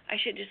well. I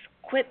should just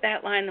quit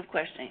that line of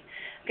questioning.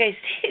 Okay,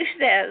 Steve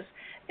says,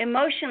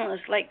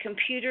 emotionless, like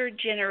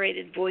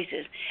computer-generated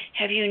voices.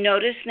 Have you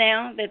noticed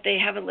now that they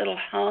have a little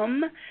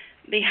hum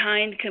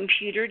behind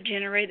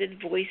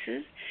computer-generated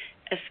voices,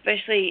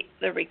 especially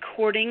the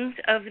recordings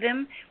of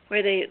them,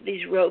 where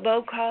these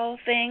robocall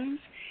things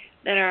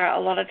that are a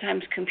lot of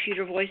times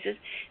computer voices?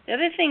 The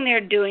other thing they're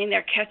doing,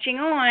 they're catching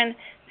on,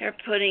 they're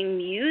putting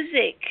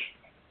music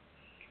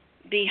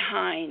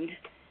behind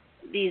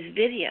these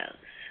videos.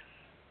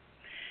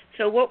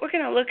 So what we're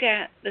going to look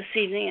at this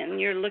evening, and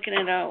you're looking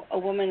at a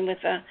woman with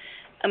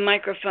a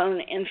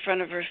microphone in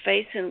front of her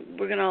face, and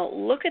we're going to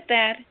look at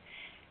that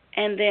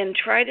and then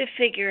try to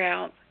figure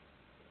out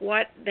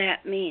what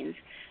that means.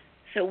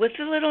 So with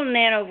the little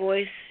nano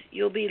voice,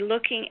 you'll be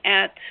looking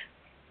at,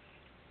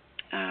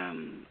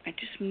 I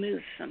just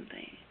moved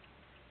something,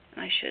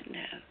 and I shouldn't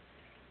have.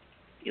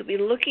 You'll be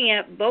looking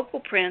at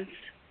vocal prints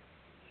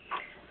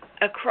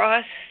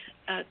across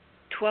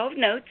 12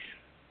 notes,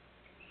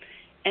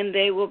 and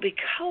they will be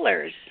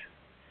colors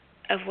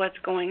of what's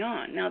going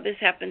on. Now, this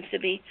happens to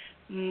be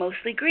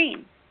mostly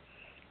green,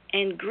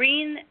 and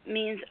green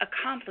means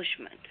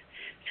accomplishment.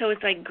 So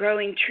it's like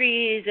growing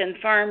trees and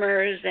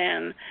farmers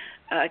and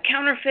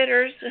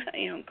counterfeiters,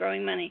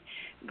 growing money.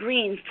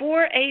 Green,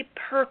 for a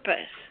purpose,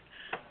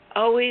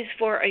 always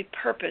for a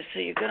purpose. So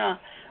you're going to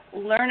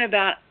learn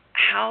about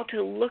how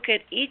to look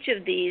at each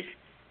of these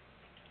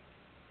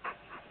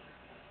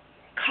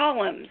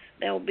columns.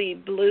 There'll be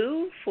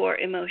blue for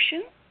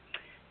emotion,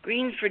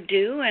 green for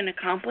do and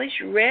accomplish,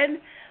 red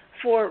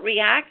for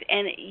react,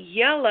 and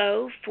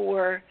yellow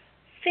for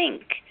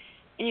think.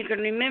 And you can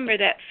remember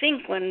that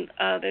think when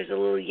there's a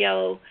little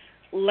yellow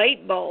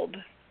light bulb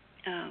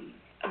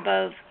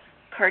above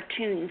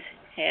cartoons'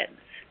 heads.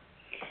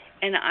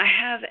 And I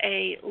have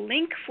a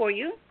link for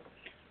you.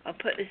 I'll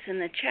put this in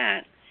the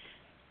chat.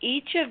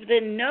 Each of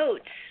the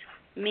notes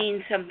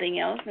means something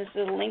else. This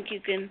is a link you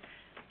can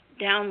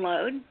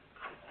download.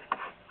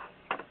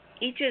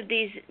 Each of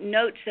these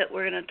notes that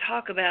we're going to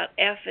talk about,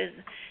 F is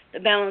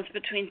the balance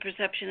between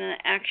perception and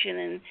action,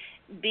 and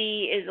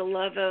B is a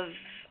love of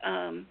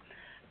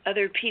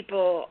other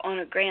people on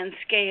a grand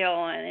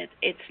scale, and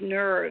it's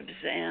nerves.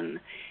 And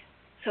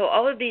so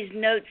all of these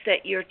notes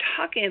that you're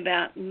talking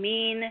about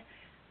mean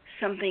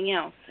something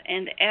else.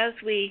 And as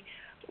we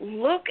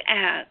look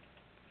at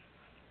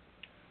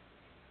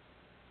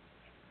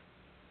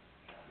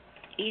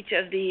each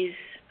of these,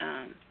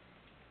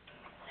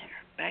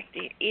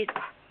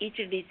 each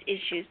of these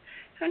issues,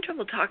 I'm having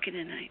trouble talking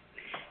tonight.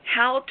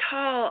 How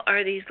tall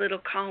are these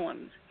little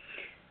columns?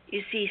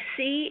 You see,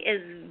 C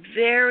is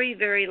very,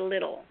 very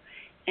little.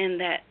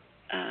 And that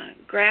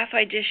graph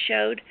I just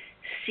showed,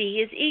 C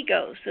is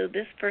ego. So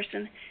this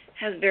person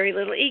has very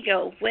little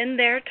ego when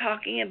they're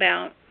talking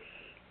about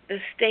the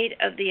state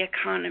of the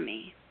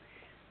economy.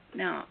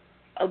 Now,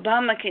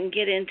 Obama can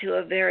get into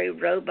a very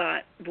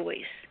robot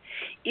voice.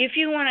 If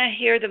you want to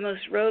hear the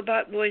most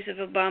robot voice of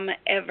Obama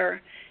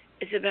ever,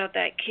 it's about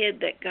that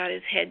kid that got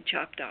his head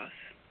chopped off.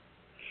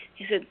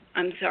 He said,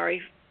 "I'm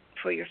sorry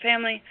for your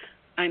family.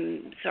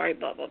 I'm sorry,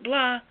 blah, blah,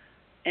 blah."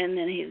 And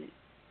then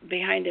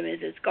behind him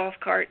is his golf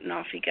cart, and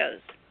off he goes.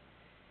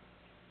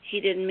 He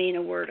didn't mean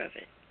a word of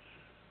it.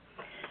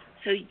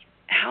 So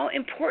how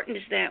important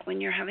is that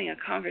when you're having a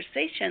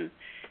conversation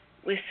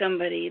with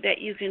somebody, that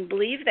you can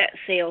believe that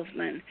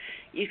salesman,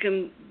 you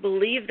can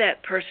believe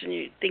that person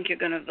you think you're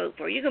going to vote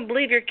for, you can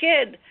believe your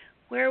kid.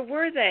 Where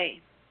were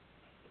they?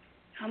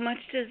 How much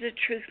does the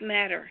truth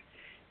matter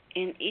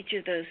in each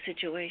of those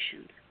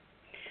situations?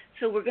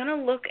 So we're going to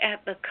look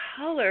at the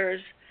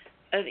colors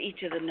of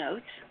each of the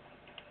notes.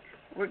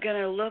 We're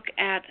going to look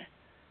at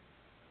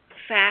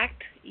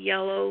fact,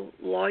 yellow,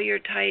 lawyer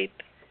type,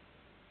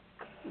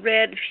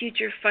 red,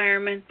 future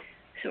fireman.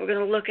 So we're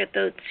going to look at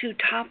those two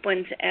top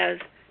ones as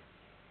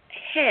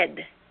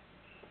head.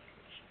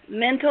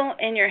 Mental,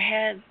 in your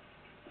head.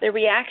 The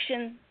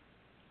reaction,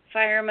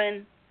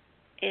 fireman,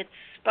 it's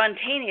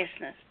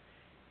spontaneousness.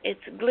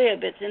 It's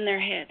glib, it's in their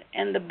head.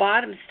 And the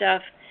bottom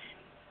stuff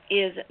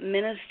is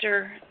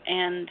minister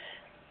and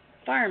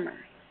farmer.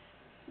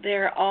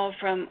 They're all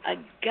from a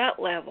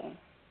gut level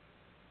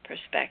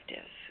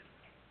perspective.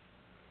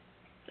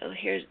 So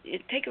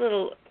take a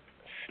little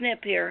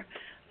snip here,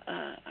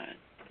 a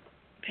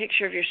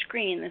picture of your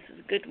screen. This is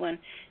a good one.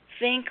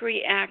 Think,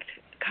 react,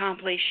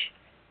 accomplish,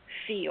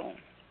 feel.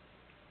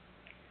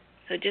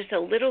 So just a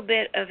little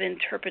bit of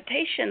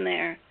interpretation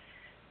there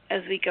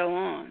as we go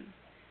on.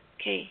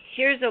 Okay,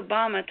 here's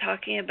Obama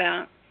talking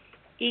about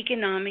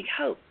economic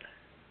hope.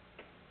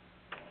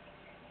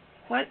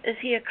 What is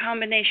he a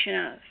combination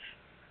of?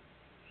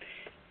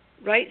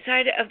 Right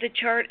side of the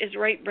chart is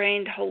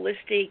right-brained,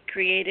 holistic,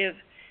 creative.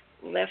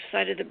 Left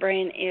side of the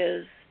brain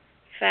is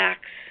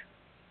facts,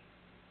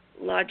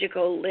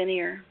 logical,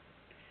 linear.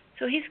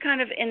 So he's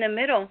kind of in the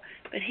middle,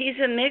 but he's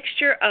a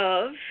mixture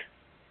of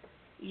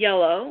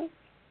yellow,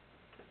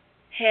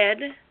 head,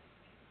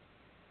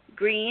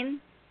 green,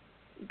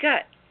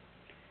 gut.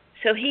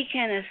 So he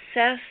can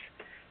assess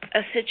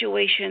a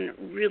situation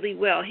really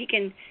well. He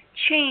can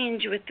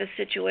change with the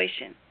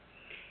situation.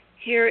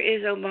 Here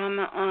is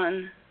Obama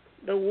on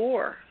the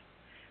war.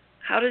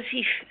 How does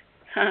he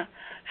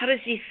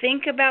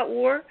think about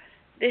war?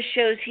 This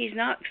shows he's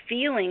not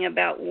feeling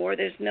about war.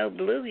 There's no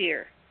blue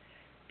here.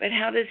 But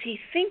how does he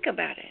think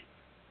about it?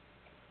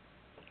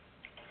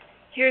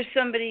 Here's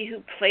somebody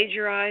who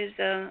plagiarized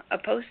a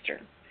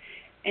poster.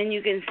 And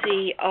you can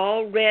see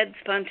all red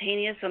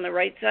spontaneous on the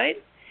right side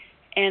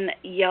and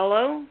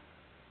yellow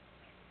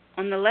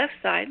on the left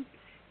side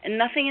and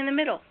nothing in the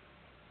middle.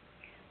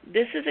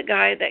 This is a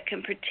guy that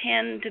can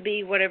pretend to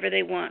be whatever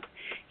they want.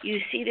 You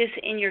see this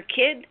in your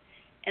kid,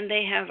 and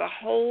they have a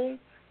whole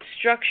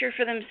structure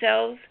for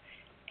themselves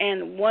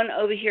and one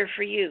over here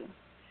for you.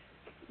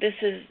 This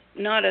is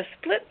not a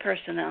split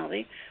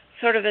personality,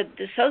 sort of a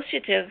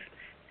dissociative,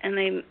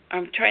 and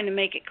I'm trying to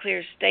make it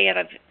clear, stay out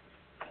of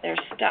their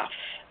stuff.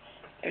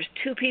 There's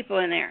two people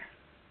in there.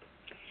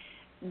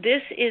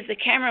 This is the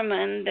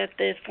cameraman that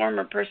the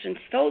former person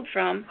stole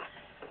from,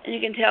 and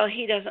you can tell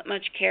he doesn't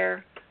much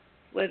care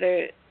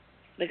whether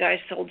the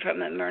guy stole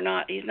from him or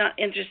not. He's not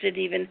interested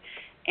even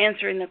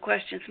answering the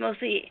questions.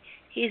 Mostly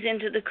he's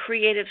into the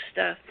creative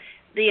stuff,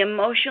 the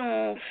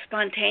emotional,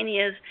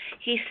 spontaneous.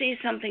 He sees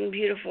something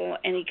beautiful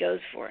and he goes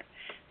for it.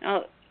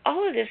 Now,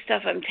 all of this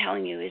stuff I'm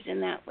telling you is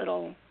in that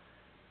little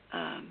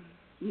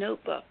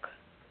notebook.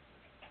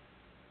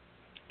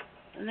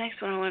 The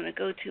next one I want to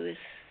go to is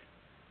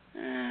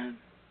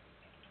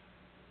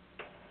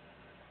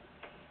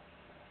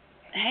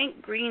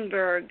Hank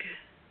Greenberg.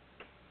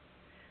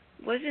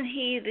 Wasn't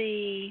he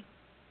the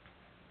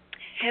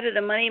head of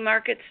the money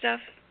market stuff?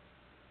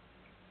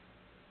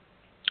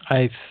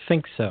 I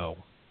think so.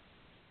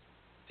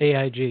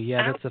 AIG,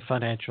 yeah, that's a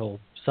financial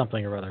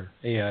something or other,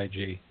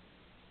 AIG.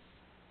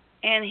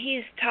 And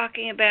he's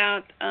talking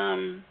about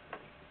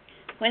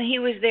when he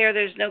was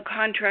there's no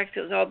contracts,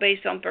 it was all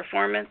based on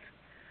performance.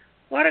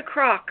 What a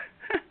crock.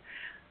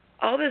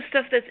 All this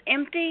stuff that's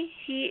empty,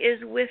 he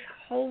is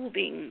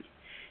withholding.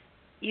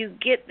 You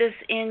get this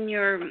in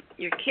your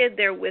kid,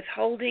 they're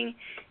withholding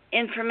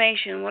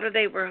information. What are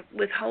they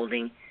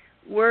withholding?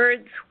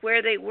 Words,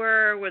 where they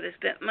were, where they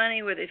spent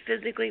money, where they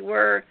physically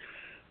were,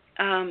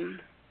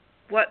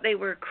 what they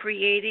were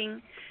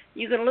creating.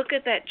 You can look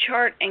at that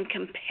chart and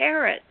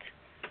compare it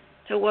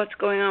to what's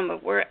going on,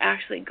 but we're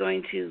actually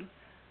going to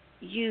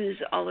use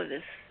all of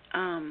this.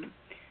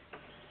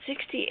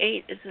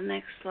 68 is the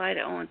next slide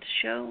I want to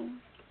show.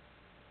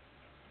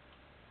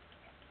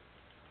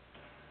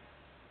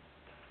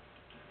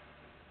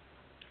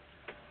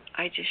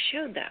 I just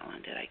showed that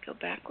one. Did I go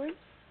backwards?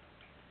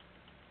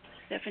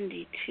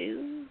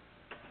 72.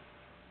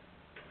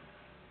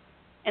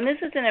 And this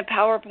is in a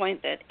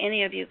PowerPoint that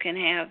any of you can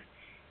have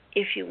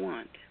if you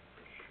want.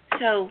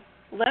 So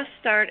let's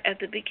start at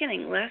the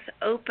beginning. Let's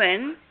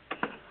open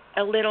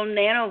a little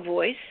nano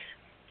voice.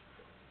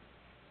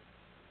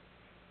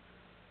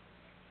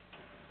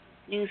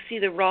 You can see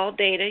the raw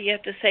data. You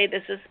have to say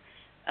this is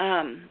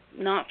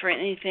not for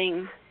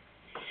anything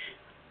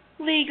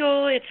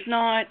legal. It's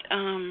not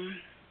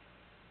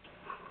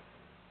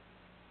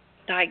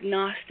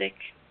diagnostic.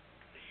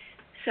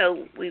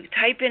 So we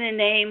type in a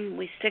name,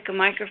 we stick a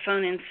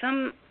microphone in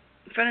front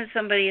of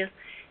somebody else,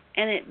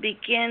 and it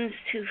begins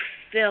to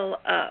fill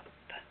up.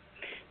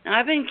 Now,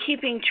 I've been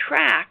keeping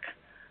track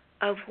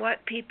of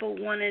what people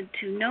wanted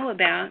to know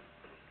about.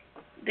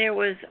 There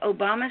was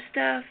Obama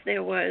stuff,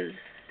 there was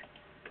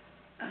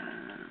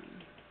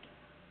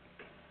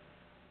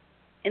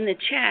in the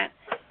chat,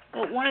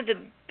 but one of the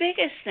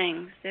biggest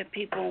things that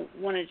people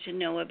wanted to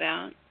know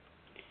about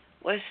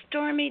was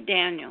Stormy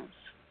Daniels.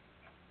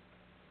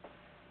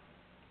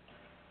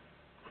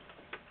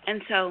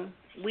 And so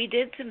we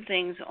did some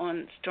things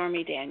on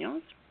Stormy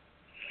Daniels.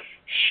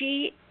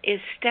 She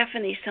is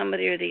Stephanie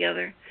somebody or the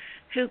other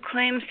who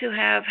claims to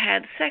have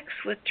had sex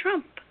with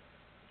Trump.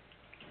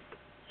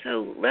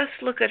 So let's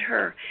look at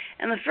her.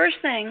 And the first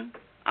thing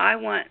I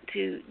want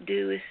to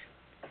do is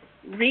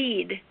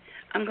read.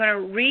 I'm going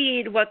to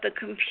read what the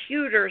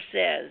computer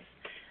says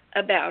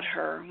about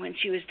her when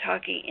she was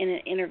talking in an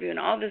interview. And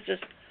all this is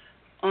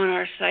on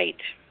our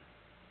site.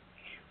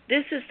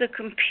 This is the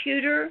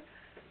computer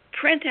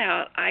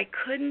printout. I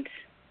couldn't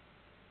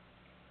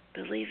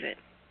believe it.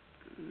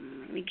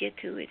 Let me get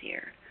to it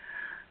here.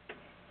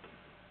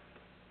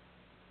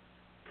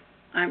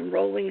 I'm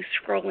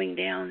scrolling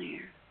down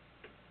here.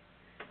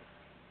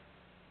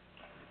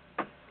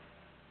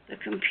 The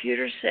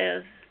computer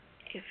says,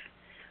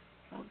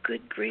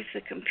 good grief,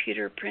 the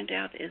computer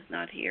printout is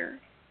not here.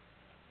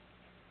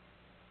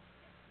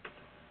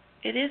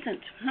 It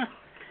isn't.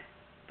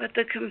 But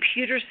the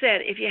computer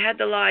said, if you had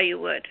to lie, you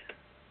would.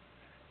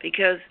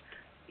 Because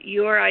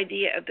your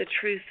idea of the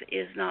truth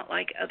is not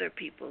like other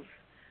people's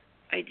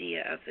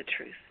idea of the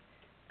truth.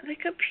 And the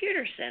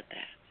computer said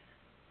that.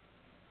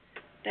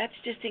 That's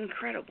just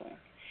incredible.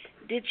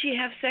 Did she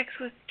have sex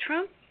with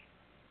Trump?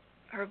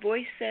 Her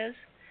voice says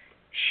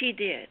she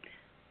did.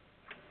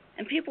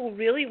 And people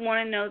really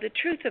want to know the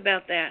truth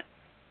about that.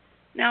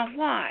 Now,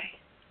 why?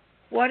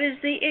 What is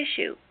the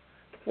issue?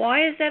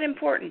 Why is that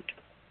important?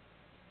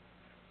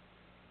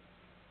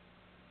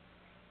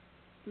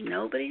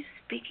 Nobody's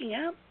speaking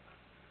up.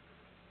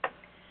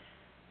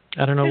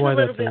 I don't know There's why a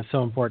little that's bit.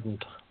 so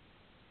important.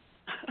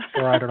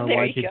 Or I don't know There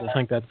why you people go.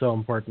 think that's so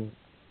important.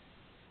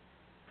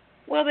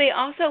 Well, they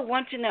also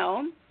want to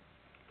know,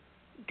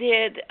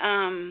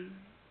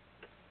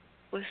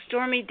 was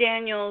Stormy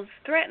Daniels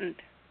threatened?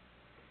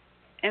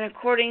 And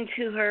according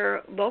to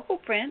her vocal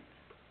print,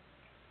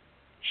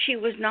 she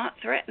was not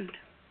threatened.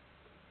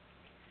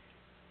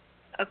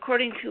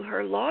 According to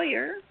her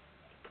lawyer,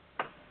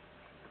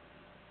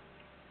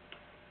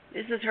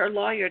 this is her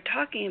lawyer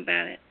talking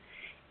about it,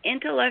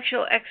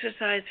 intellectual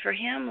exercise for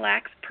him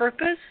lacks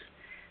purpose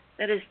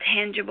that is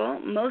tangible,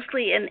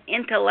 mostly an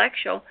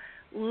intellectual.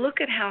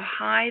 Look at how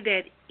high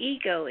that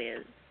ego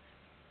is.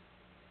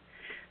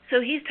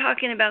 So he's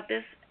talking about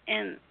this,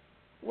 and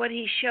what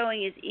he's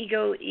showing is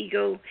ego,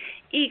 ego,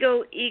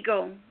 ego,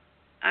 ego.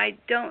 I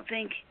don't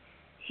think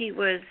he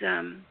was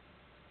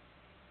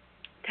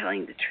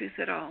telling the truth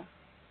at all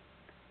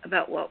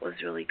about what was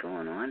really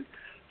going on.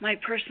 My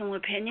personal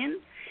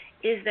opinion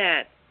is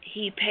that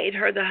he paid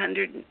her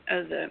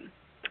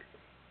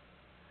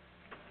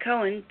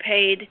Cohen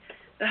paid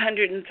the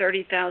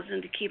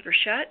 $130,000 to keep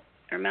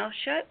her mouth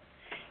shut,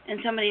 and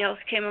somebody else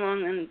came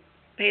along and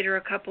paid her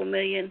a couple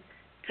million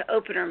to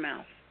open her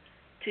mouth,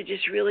 to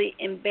just really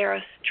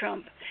embarrass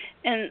Trump.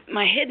 And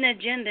my hidden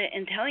agenda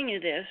in telling you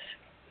this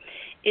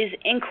is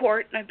in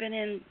court. I've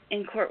been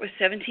in court with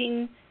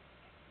 17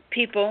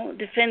 people,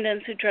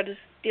 defendants who tried to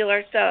steal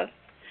our stuff,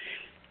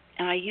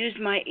 and I used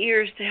my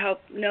ears to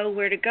help know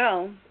where to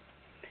go.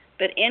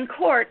 But in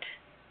court,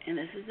 and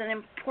this is an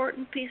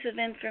important piece of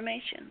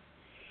information,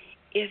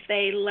 if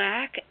they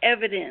lack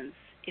evidence,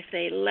 if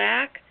they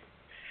lack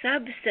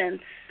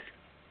substance,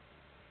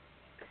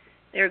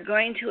 they're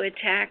going to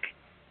attack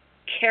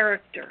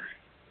character.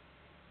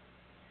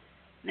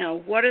 Now,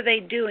 what are they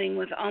doing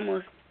with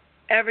almost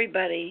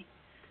everybody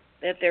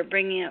that they're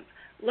bringing up?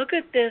 Look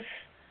at this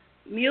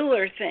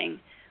Mueller thing.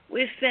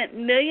 We've spent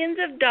millions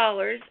of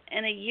dollars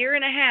in a year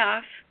and a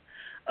half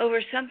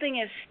over something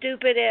as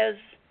stupid as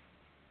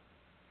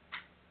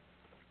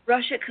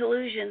Russia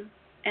collusion,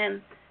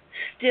 and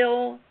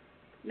still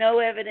no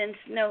evidence,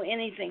 no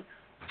anything.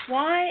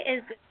 Why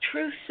is the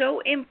truth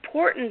so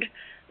important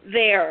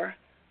there,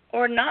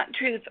 or not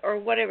truth, or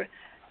whatever?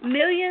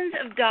 Millions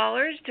of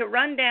dollars to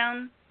run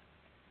down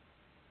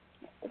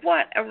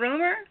what, a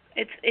rumor?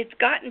 It's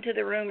gotten to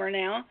the rumor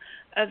now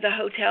of the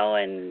hotel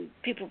and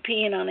people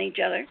peeing on each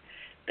other.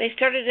 They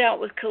started out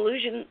with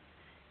collusion.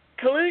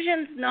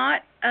 Collusion's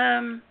not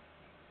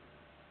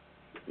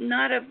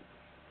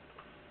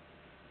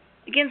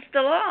against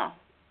the law.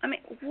 I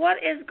mean, what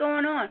is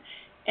going on?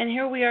 And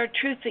here we are,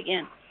 truth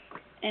again.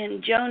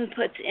 And Joan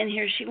puts in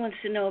here, she wants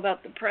to know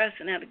about the press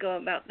and how to go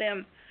about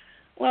them.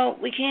 Well,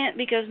 we can't,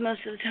 because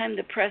most of the time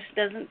the press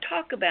doesn't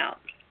talk about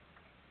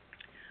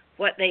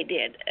what they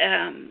did.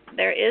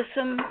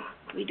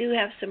 We do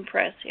have some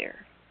press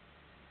here.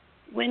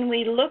 When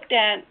we looked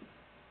at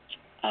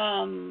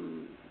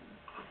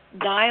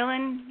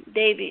Dylan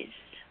Davies,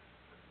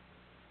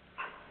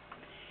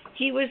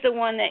 he was the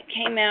one that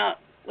came out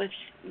with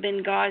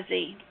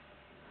Benghazi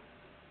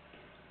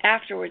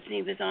afterwards, and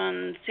he was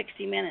on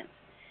 60 Minutes.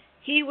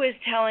 He was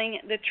telling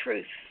the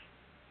truth.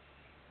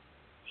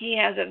 He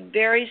has a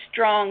very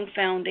strong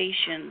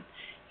foundation.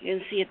 You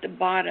can see at the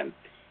bottom.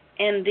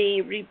 And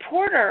the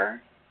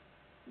reporter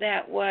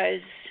that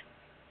was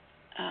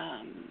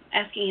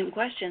asking him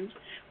questions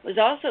was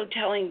also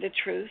telling the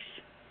truth.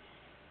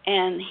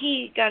 And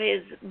he got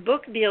his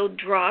book deal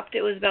dropped.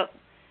 It was about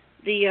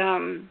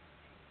the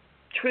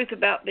truth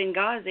about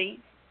Benghazi.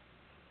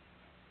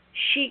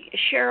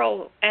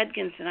 Cheryl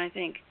Atkinson, I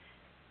think,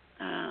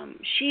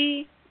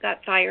 she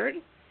got fired,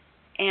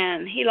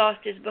 and he lost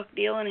his book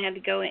deal and had to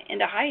go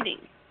into hiding.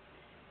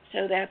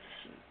 So that's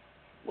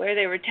where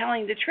they were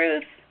telling the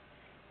truth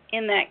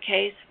in that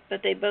case,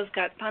 but they both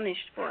got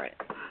punished for it.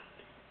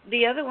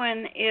 The other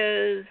one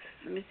is,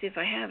 let me see if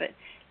I have it,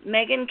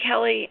 Megyn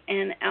Kelly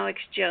and Alex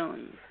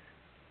Jones.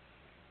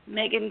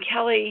 Megyn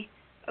Kelly,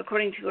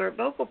 according to her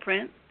vocal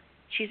print,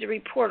 she's a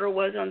reporter,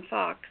 was on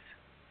Fox.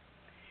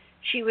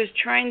 She was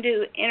trying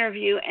to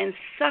interview and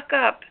suck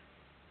up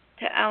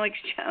to Alex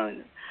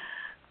Jones.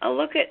 A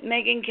look at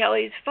Megyn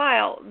Kelly's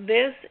file.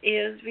 This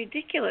is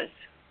ridiculous.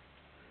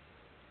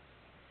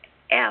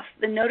 F,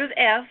 the note of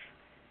F,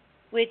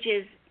 which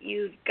is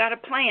you've got a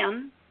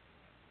plan,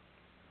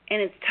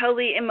 and it's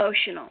totally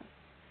emotional.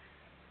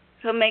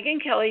 So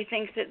Megyn Kelly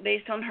thinks that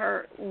based on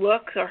her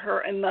looks or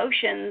her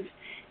emotions,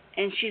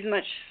 and she's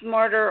much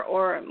smarter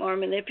or more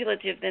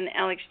manipulative than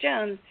Alex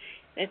Jones,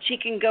 that she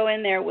can go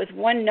in there with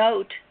one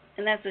note,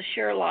 and that's a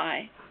sure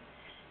lie,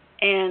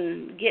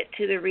 and get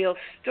to the real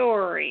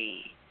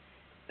story.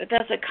 But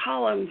that's a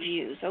column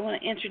view, so I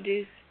want to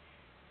introduce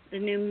the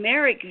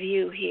numeric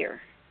view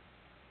here.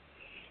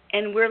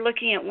 And we're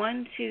looking at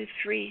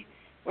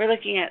we're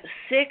looking at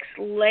 6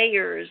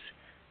 layers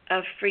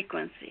of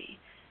frequency.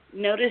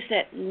 Notice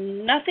that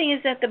nothing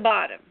is at the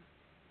bottom.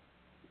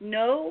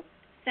 No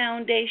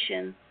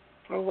foundation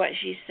for what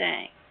she's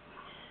saying.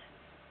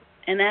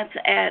 And that's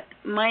at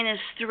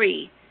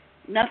 -3.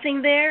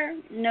 Nothing there,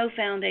 no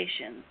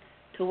foundation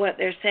to to what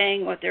they're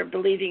saying, what they're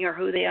believing, or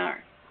who they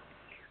are.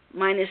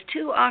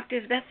 -2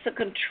 octave, that's the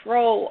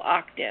control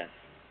octave.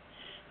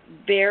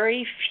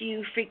 Very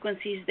few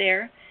frequencies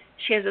there.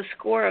 She has a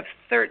score of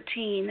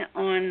 13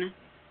 on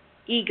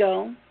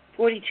ego.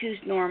 42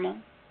 is normal.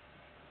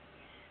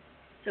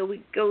 So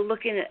we go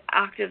looking at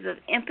octaves of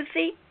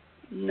empathy.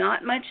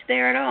 Not much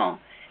there at all.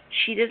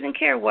 She doesn't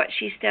care what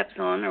she steps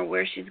on or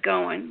where she's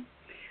going.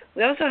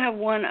 We also have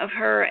one of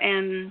her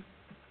and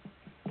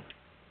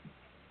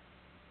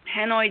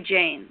Hanoi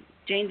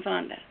Jane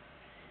Fonda,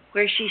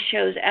 where she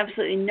shows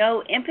absolutely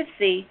no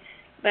empathy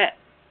but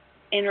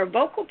in her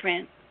vocal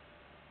print,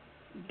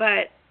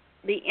 but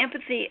the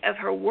empathy of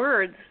her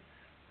words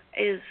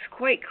is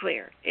quite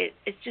clear.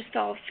 It's just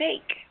all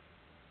fake.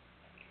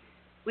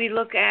 We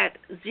look at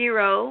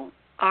 0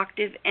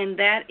 octave, and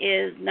that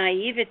is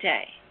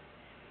naivete.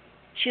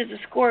 She has a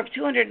score of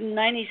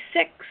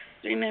 296.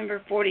 Remember,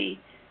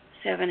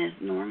 47 is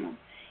normal.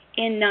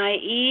 In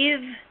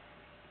naive,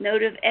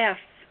 note of F,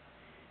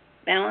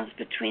 balance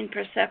between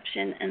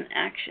perception and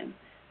action.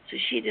 So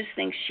she just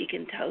thinks she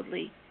can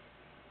totally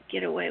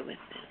get away with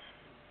this.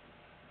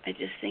 I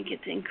just think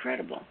it's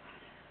incredible.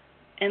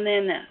 And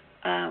then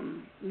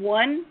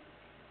 1,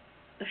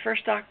 the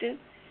first octave,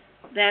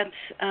 that's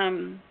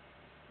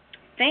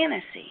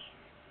fantasy.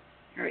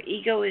 Her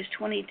ego is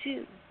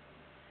 22.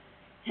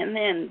 And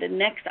then the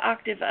next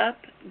octave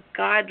up,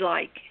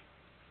 godlike.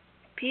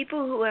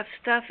 People who have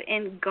stuff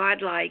in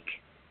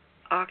godlike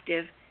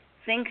octave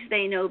thinks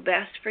they know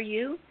best for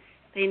you.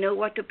 They know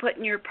what to put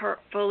in your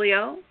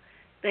portfolio.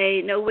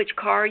 They know which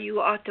car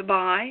you ought to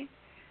buy.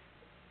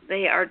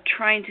 They are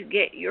trying to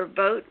get your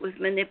vote with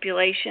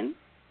manipulation.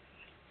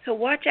 So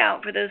watch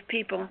out for those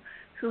people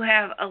who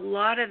have a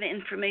lot of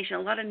information,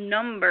 a lot of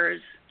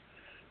numbers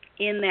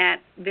in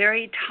that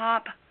very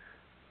top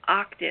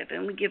octave.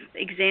 And we give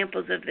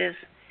examples of this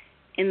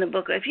in the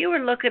book. If you were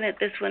looking at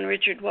this one,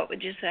 Richard, what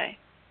would you say?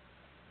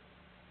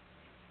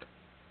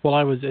 Well,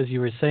 I was, as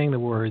you were saying the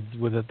words,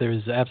 with that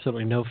there's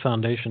absolutely no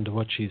foundation to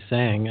what she's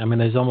saying. I mean,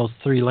 there's almost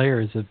 3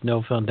 layers of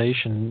no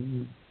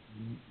foundation,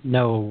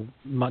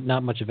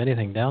 not much of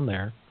anything down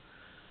there.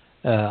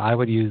 I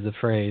would use the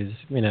phrase,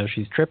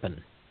 she's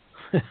tripping.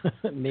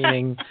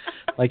 Meaning,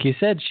 like you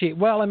said, she's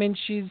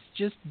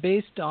just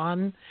based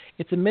on,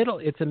 it's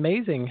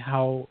amazing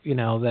how,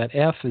 that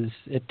F is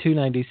at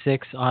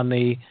 296 on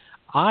the,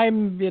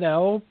 I'm,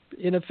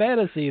 in a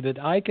fantasy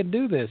that I can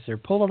do this or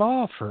pull it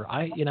off, or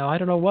I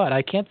don't know what.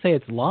 I can't say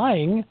it's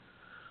lying,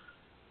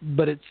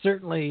 but it's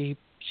certainly,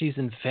 she's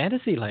in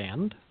fantasy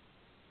land.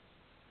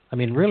 I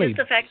mean, really, just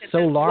the fact that so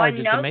large,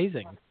 it's note.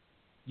 amazing.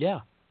 Yeah,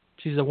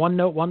 she's a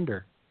one-note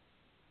wonder.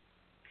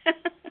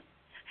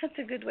 That's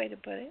a good way to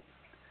put it.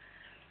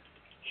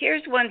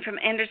 Here's one from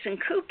Anderson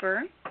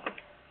Cooper.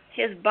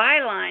 His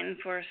byline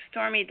for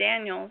Stormy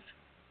Daniels.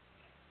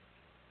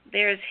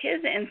 There's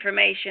his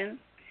information.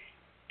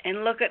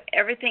 And look at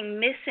everything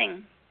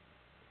missing.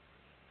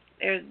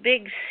 There's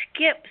big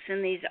skips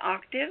in these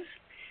octaves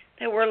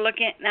that we're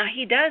looking at. Now,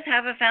 he does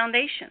have a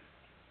foundation.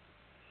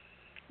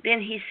 Then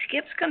he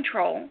skips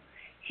control.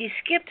 He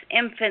skips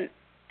empathy.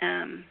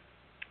 And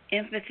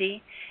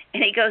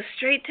he goes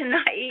straight to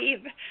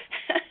naive.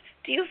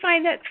 Do you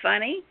find that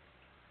funny?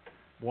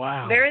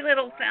 Wow. Very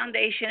little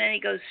foundation, and he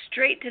goes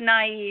straight to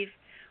naive,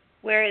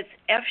 where it's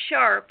F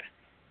sharp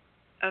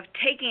of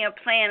taking a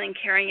plan and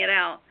carrying it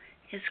out.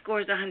 His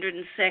score is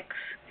 106.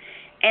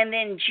 And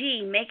then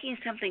G, making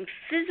something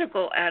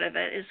physical out of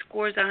it, his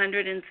score is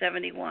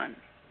 171.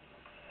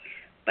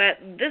 But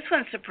this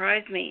one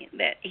surprised me,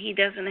 that he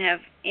doesn't have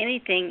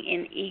anything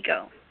in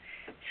ego.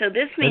 So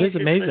this means that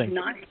is amazing. This was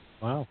not.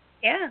 Wow.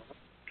 Yeah.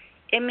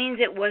 It means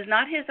it was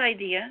not his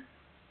idea.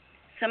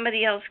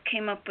 Somebody else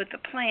came up with the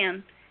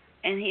plan,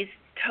 and he's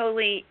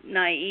totally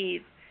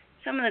naive.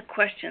 Some of the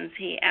questions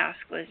he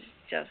asked was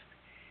just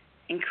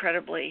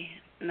incredibly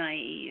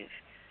naive.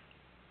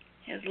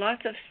 He has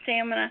lots of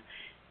stamina.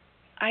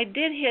 I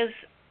did his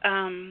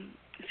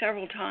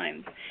several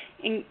times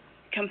and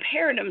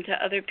compared him to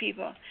other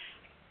people.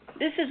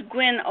 This is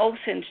Gwen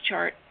Olson's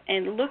chart,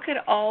 and look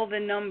at all the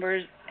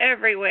numbers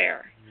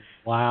everywhere.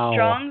 Wow.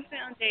 Strong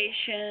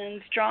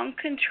foundation, strong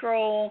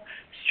control,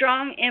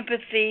 strong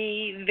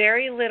empathy,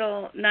 very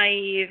little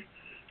naive,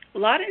 a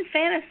lot in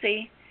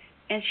fantasy,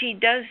 and she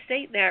does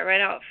state that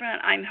right out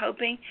front. I'm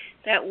hoping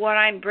that what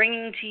I'm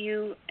bringing to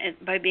you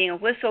by being a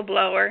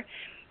whistleblower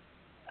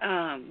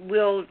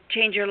will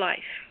change your life.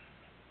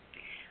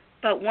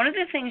 But one of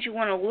the things you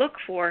want to look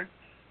for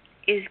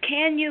is,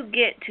 can you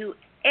get to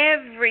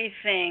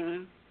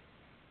everything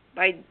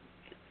by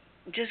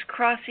just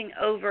crossing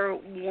over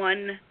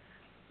one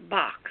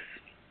box?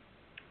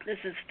 This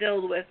is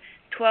filled with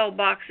 12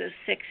 boxes,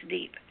 6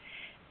 deep.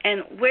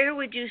 And where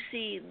would you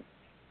see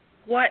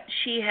what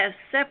she has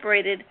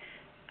separated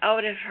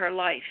out of her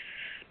life?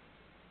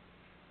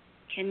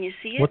 Can you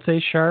see it? What's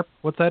A sharp?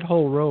 What's that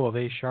whole row of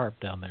A sharp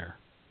down there?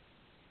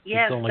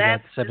 Yes, it's only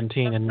that's got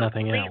 17 and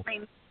nothing else.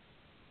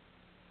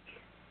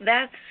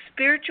 That's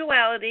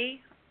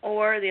spirituality,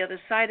 or the other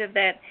side of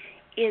that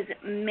is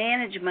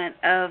management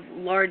of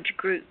large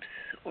groups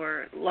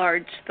or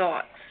large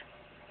thoughts.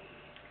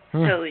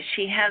 So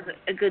she has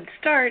a good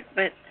start,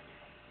 but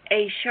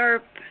A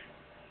sharp,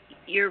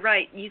 you're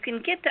right. You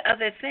can get to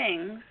other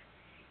things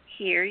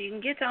here. You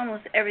can get to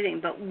almost everything,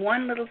 but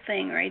one little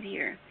thing right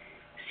here.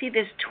 See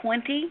this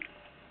 20?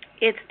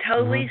 It's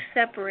totally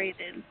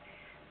separated.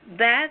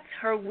 That's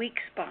her weak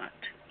spot.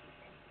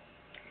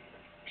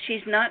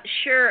 She's not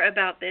sure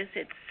about this.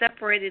 It's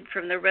separated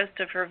from the rest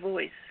of her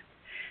voice.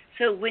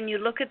 So when you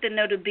look at the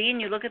nota B and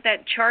you look at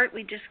that chart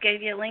we just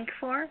gave you a link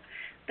for,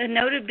 the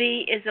nota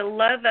B is a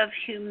love of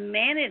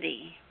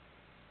humanity,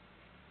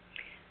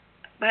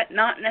 but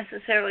not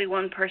necessarily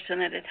one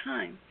person at a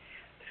time.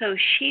 So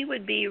she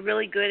would be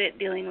really good at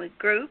dealing with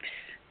groups,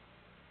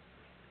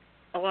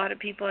 a lot of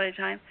people at a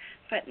time,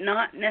 but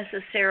not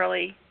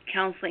necessarily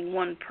counseling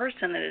one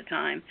person at a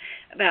time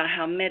about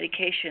how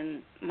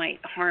medication might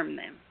harm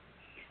them.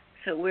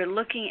 So we're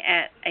looking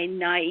at a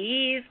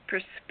naive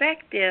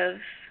perspective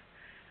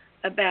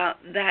about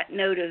that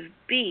note of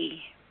B.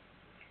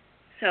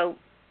 So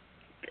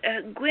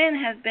Gwen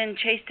has been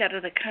chased out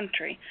of the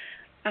country.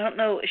 I don't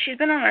know, she's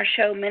been on our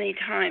show many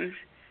times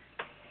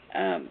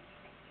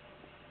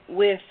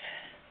with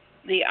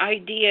the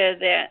idea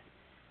that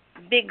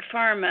Big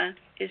Pharma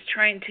is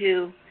trying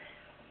to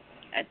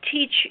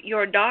teach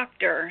your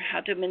doctor how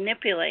to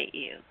manipulate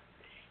you.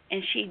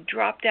 And she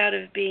dropped out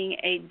of being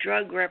a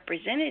drug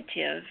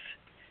representative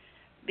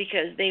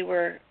because they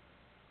were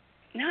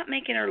not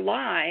making her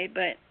lie,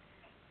 but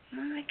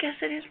I guess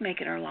it is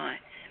making her lie.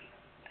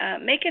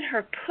 Making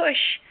her push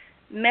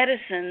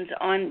medicines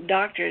on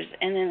doctors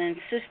and then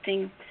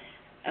insisting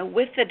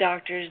with the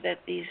doctors that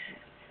these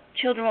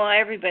children, well,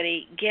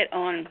 everybody get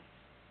on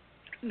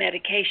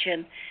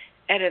medication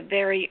at a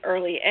very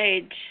early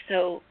age.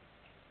 So,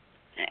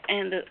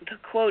 and the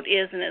quote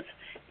is, and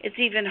it's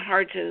even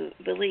hard to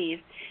believe,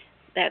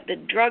 that the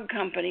drug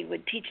company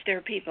would teach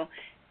their people,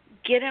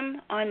 get them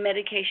on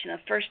medication the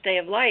first day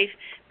of life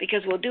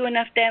because we'll do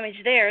enough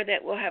damage there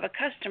that we'll have a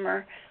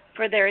customer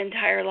for their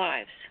entire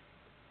lives.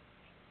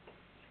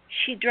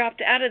 She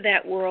dropped out of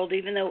that world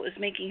even though it was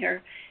making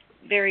her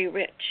very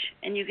rich.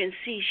 And you can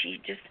see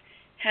she just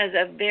has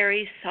a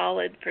very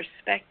solid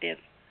perspective.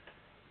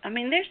 I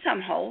mean, there's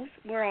some holes.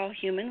 We're all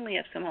human. We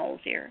have some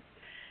holes here.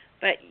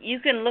 But you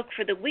can look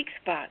for the weak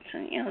spots.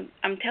 And, you know,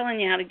 I'm telling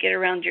you how to get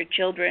around your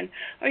children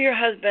or your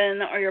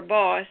husband or your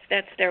boss.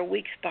 That's their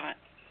weak spot.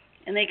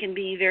 And they can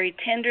be very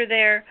tender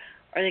there,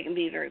 or they can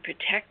be very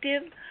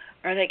protective,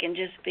 or they can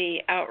just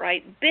be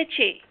outright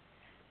bitchy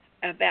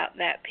about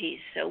that piece.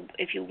 So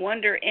if you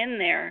wander in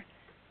there,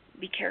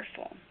 be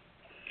careful.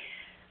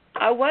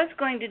 I was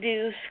going to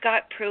do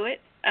Scott Pruitt.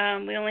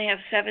 We only have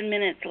 7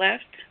 minutes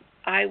left.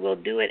 I will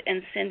do it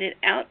and send it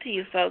out to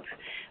you folks,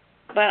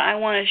 but I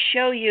want to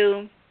show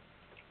you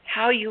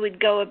how you would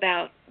go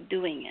about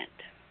doing it.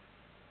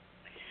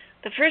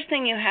 The first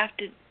thing you have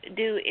to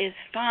do is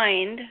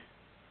find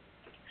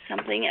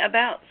something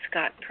about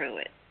Scott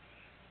Pruitt.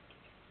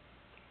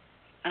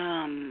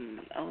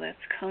 That's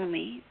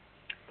Comey.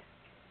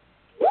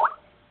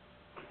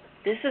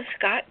 This is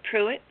Scott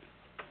Pruitt.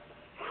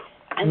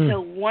 And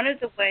so one of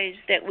the ways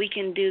that we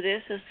can do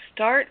this is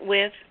start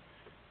with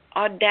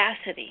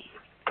Audacity.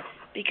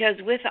 Because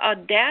with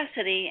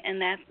Audacity, and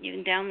that you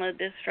can download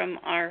this from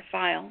our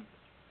file,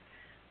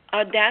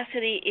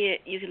 Audacity,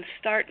 you can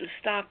start and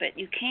stop it.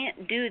 You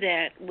can't do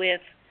that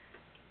with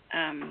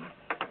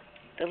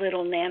the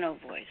little nano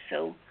voice.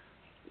 So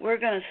we're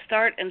going to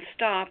start and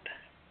stop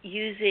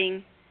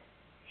using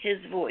his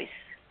voice.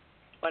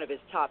 One of his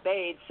top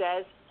aides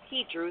says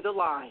he drew the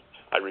line.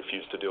 I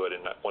refused to do it,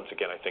 and once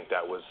again, I think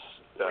that was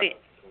the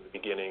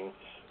beginning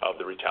of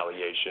the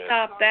retaliation.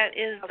 Stop. That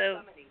is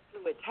the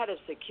its head of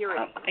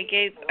security.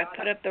 I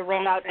put up the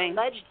wrong thing.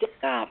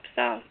 Stop.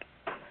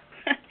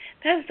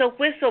 That's the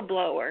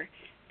whistleblower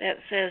that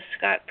says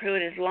Scott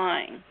Pruitt is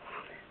lying.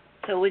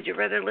 So would you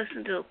rather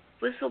listen to a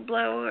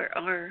whistleblower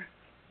or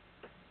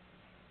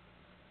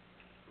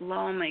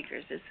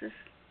lawmakers? Is this?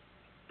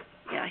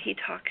 Yeah, he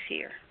talks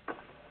here. I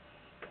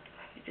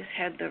just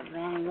had the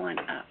wrong one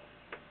up.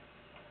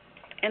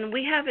 And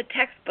we have a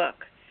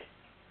textbook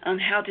on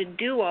how to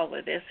do all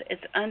of this.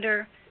 It's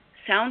under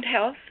Sound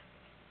Health,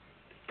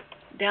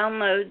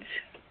 Downloads,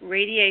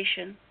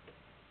 Radiation.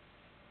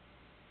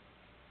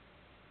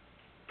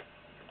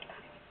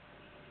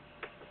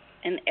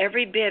 And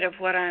every bit of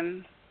what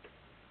I'm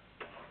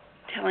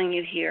telling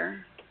you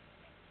here,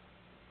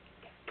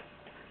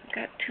 I've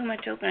got too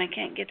much open, I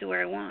can't get to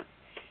where I want.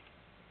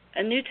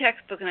 A new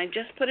textbook, and I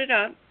just put it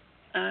up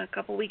a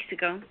couple weeks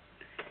ago.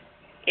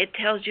 It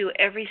tells you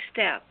every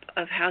step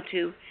of how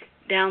to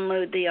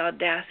download the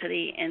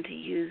Audacity and to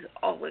use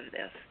all of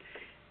this.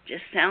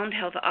 Just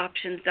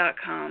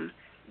soundhealthoptions.com,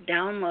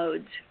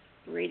 downloads,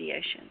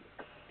 radiation.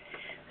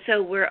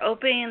 So we're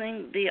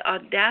opening the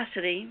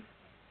Audacity.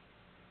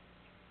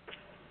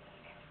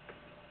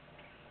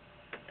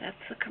 That's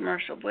the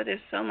commercial. Boy, there's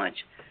so much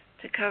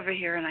to cover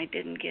here, and I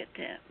didn't get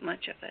to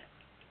much of it.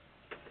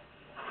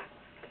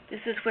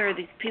 This is where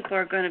these people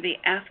are going to be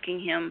asking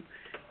him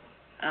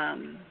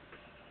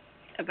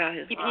about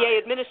his EPA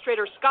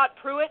Administrator Scott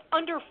Pruitt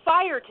under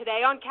fire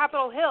today on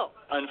Capitol Hill.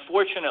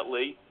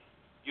 Unfortunately,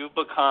 you've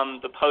become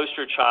the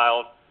poster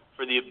child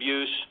for the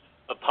abuse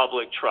of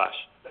public trust.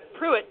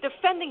 Pruitt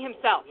defending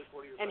himself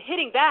and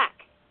hitting back.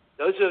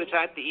 Those who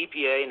attacked the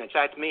EPA and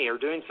attacked me are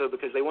doing so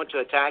because they want to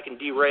attack and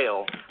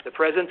derail the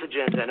president's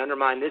agenda and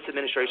undermine this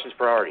administration's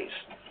priorities.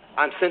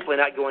 I'm simply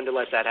not going to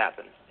let that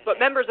happen. But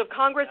members of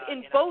Congress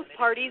in both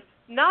parties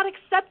not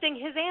accepting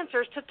his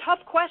answers to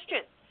tough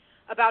questions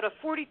about a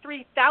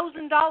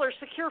 $43,000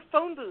 secure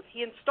phone booth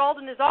he installed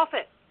in his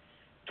office,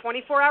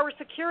 24-hour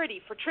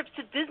security for trips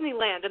to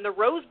Disneyland and the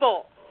Rose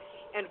Bowl,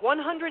 and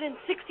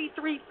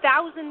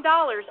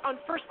 $163,000 on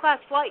first-class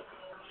flights.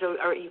 So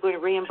are you going to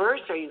reimburse?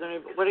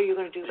 What are you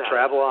going to do about it? The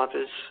travel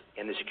office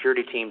and the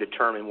security team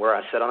determine where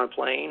I sit on a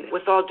plane.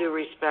 With all due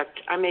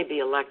respect, I may be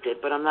elected,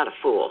 but I'm not a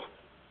fool.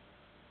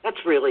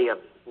 That's really a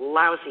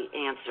lousy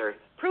answer.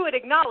 Pruitt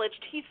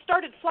acknowledged he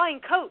started flying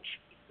coach,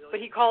 but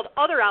he called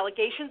other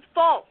allegations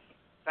false.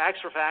 Facts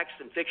are facts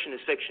and fiction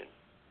is fiction.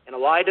 And a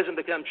lie doesn't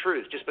become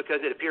truth just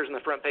because it appears on the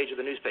front page of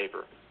the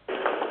newspaper.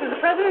 Does the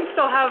president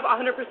still have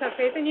 100%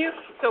 faith in you?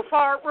 So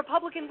far,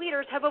 Republican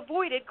leaders have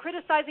avoided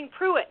criticizing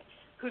Pruitt,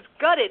 who's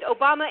gutted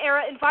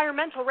Obama-era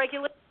environmental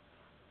regulations.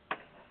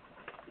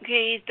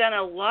 Okay, he's done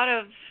a lot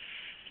of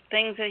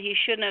things that he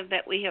shouldn't have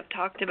that we have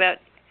talked about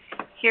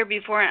here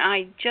before, and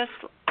I just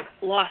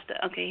lost it.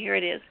 Okay, here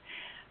it is.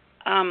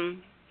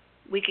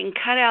 We can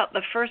cut out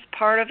the first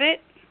part of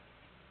it.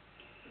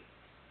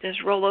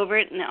 Just roll over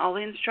it, and all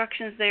the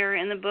instructions there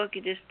in the book.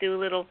 You just do a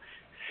little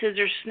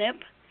scissor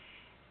snip.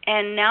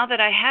 And now that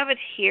I have it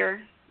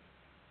here,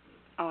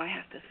 I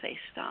have to say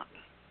stop.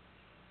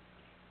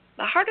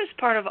 The hardest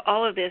part of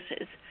all of this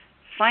is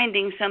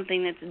finding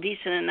something that's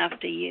decent enough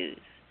to use.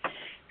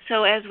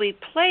 So as we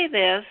play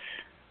this,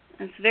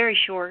 it's very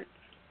short.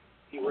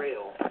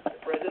 Derail the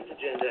president's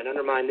agenda and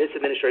undermine this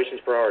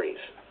administration's priorities.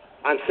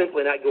 I'm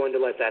simply not going to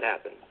let that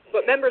happen.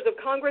 But members of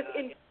Congress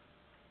in...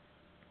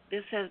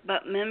 This says,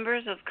 but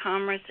members of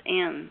Congress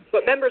in.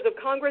 But members of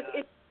Congress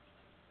in...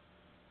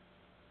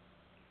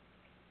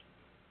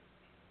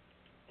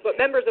 But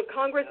members of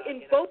Congress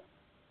in both...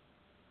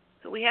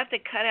 So we have to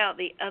cut out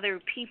the other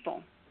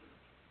people.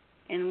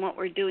 And what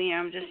we're doing here,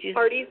 I'm just using...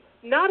 Parties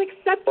not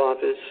accept...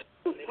 Office.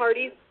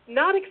 Parties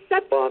not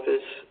accept...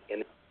 Office.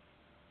 And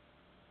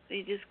so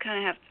you just kind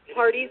of have to...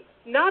 Parties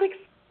not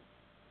accept...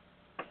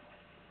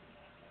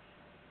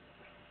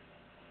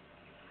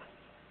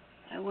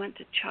 I want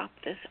to chop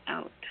this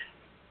out.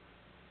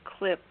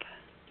 Clip.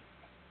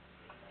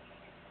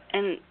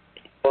 And...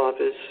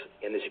 Office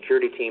and the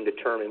security team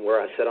determine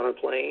where I sit on a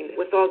plane.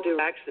 With all due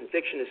facts and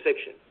fiction is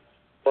fiction.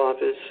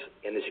 Office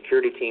and the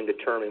security team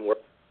determine where...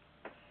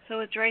 So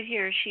it's right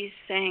here. She's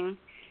saying,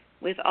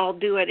 with all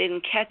due, I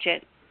didn't catch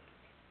it.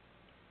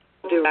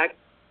 So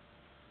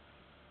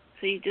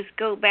you just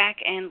go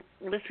back and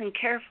listen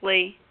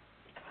carefully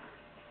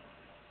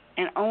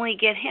and only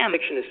get him.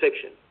 Fiction is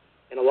fiction.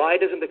 And a lie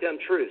doesn't become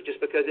truth just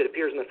because it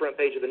appears on the front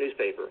page of the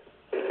newspaper.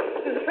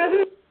 Does the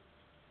president...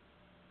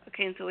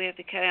 Okay, and so we have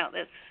to cut out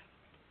this.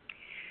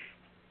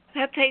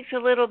 That takes a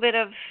little bit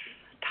of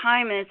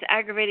time, and it's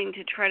aggravating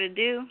to try to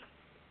do.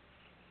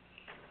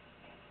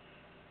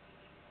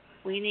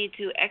 We need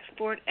to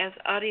export as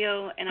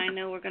audio, and I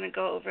know we're going to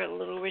go over it a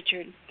little,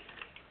 Richard.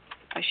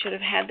 I should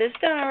have had this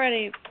done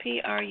already,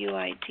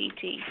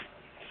 P-R-U-I-T-T.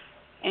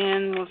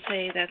 And we'll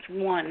say that's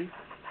 1.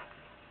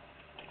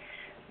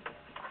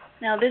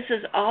 Now this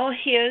is all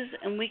his,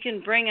 and we can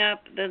bring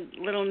up the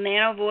little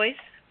nano voice.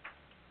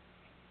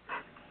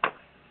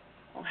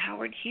 Well,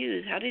 Howard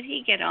Hughes, how did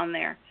he get on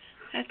there?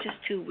 That's just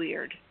too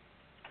weird.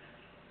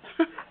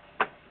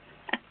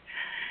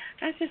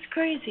 That's just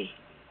crazy.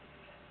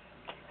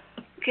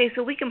 Okay,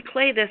 so we can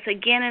play this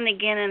again and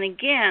again and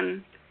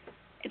again.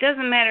 It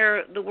doesn't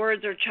matter the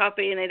words are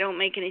choppy and they don't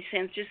make any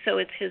sense, just so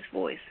it's his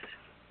voice.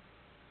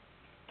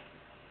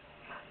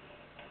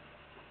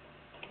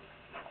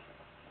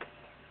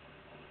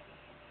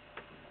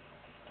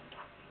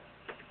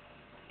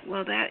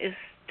 Well, that is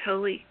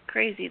totally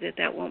crazy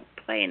that won't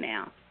play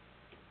now.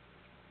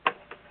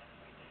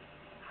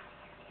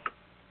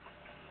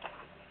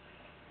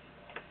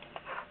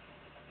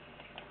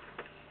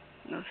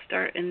 I'll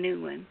start a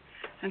new one.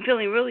 I'm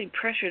feeling really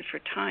pressured for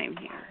time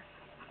here.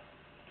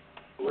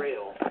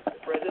 Derail the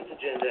president's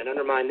agenda and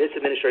undermine this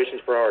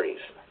administration's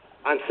priorities.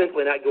 I'm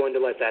simply not going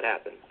to let that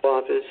happen.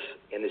 Office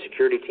and the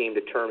security team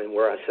determine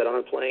where I sit on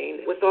a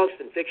plane. With all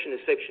and fiction is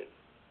fiction.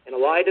 And a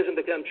lie doesn't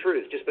become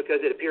truth just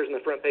because it appears on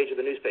the front page of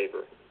the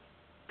newspaper.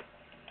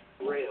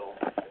 Derail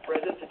the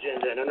president's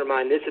agenda and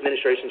undermine this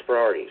administration's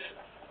priorities.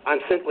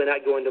 I'm simply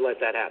not going to let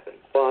that happen.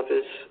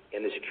 Office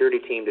and the security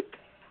team...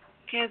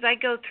 Okay, as I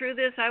go through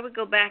this, I would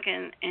go back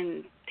and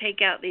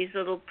take out these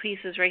little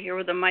pieces right here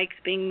where the mic's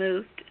being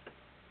moved.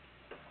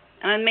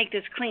 And I'd make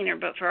this cleaner,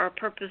 but for our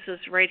purposes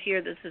right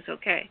here, this is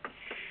okay.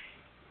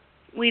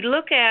 We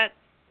look at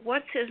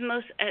what's his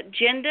most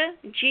agenda,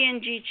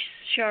 G&G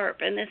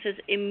sharp, and this is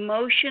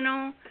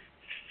emotional,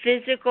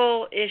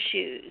 physical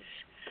issues.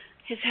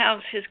 His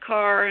house, his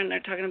car, and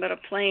they're talking about a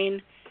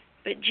plane.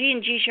 But G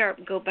and G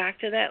sharp go back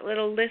to that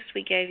little list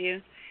we gave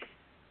you.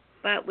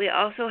 But we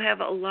also have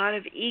a lot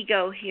of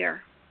ego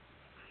here.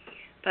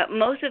 But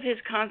most of his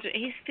concert,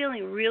 he's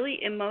feeling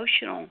really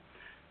emotional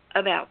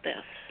about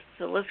this.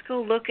 So let's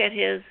go look at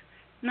his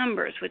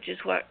numbers, which is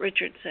what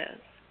Richard says.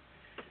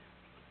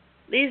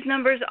 These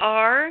numbers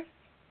are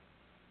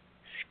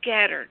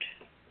scattered.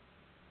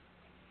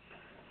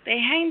 They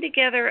hang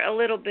together a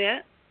little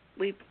bit.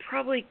 We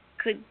probably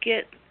could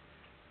get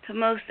to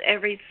most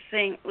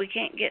everything. We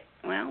can't get,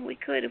 well, we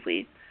could if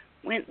we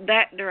went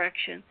that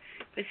direction.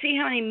 But see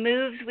how many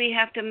moves we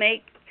have to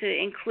make to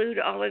include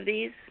all of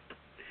these?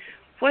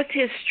 What's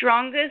his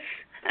strongest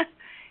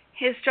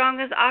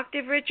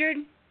octave, Richard?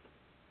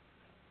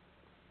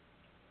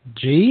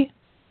 G?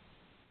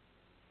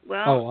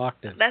 Well,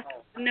 octave. That's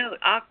the note,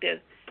 octave.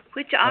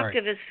 Which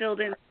octave is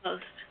filled in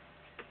most?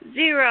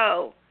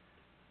 0.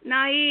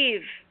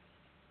 Naive.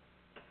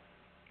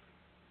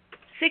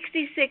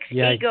 66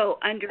 ego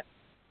under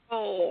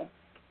control.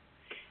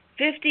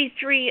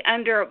 53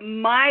 under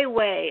my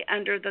way,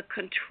 under the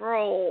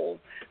control,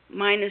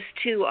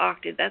 -2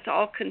 octave. That's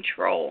all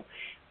control.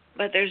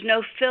 But there's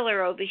no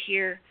filler over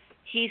here.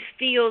 He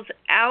feels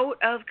out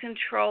of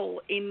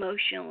control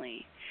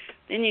emotionally.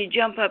 Then you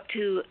jump up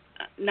to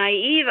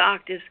naive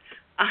octaves,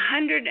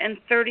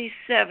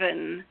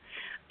 137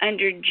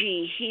 under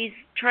G. He's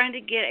trying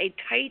to get a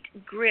tight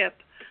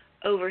grip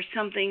over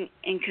something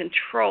in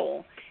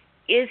control.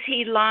 Is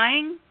he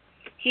lying?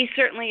 He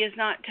certainly is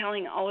not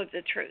telling all of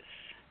the truth.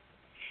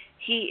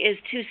 He is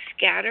too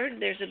scattered.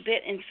 There's a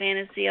bit in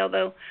fantasy,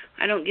 although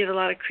I don't give a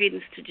lot of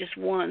credence to just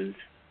ones.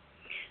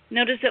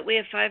 Notice that we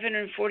have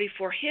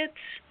 544 hits.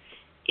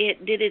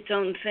 It did its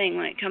own thing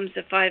when it comes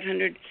to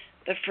 500,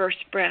 the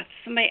first breath.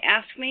 Somebody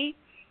asked me,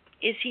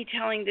 is he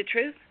telling the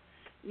truth?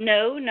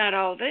 No, not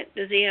all of it.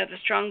 Does he have a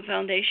strong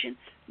foundation?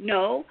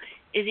 No.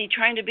 Is he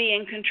trying to be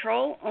in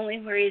control? Only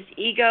where his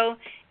ego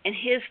and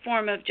his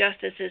form of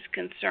justice is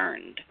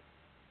concerned.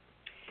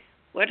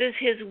 What is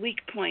his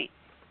weak point?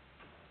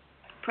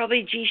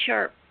 Probably G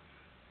sharp.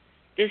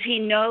 Does he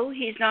know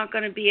he's not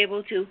going to be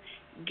able to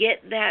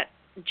get that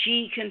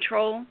G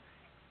control?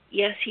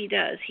 Yes, he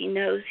does. He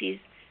knows he's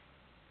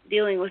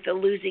dealing with a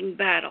losing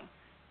battle.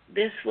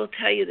 This will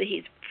tell you that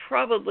he's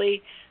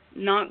probably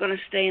not going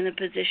to stay in the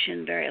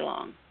position very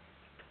long.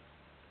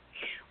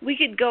 We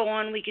could go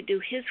on. We could do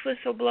his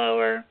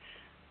whistleblower.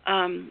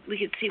 We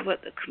could see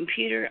what the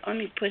computer... Let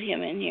me put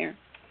him in here.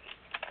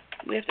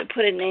 We have to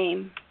put a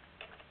name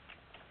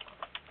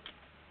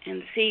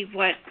and see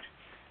what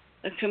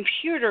the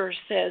computer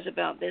says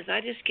about this.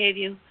 I just gave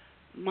you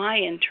my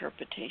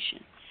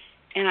interpretation.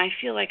 And I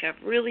feel like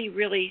I've really,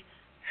 really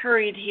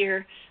hurried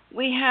here.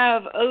 We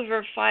have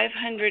over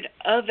 500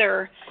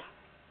 other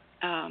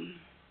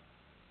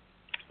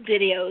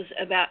videos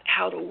about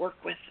how to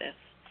work with this.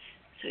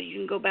 So you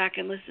can go back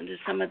and listen to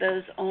some of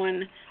those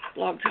on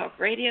Blog Talk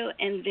Radio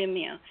and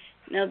Vimeo.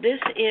 Now this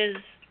is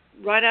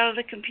right out of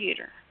the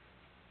computer.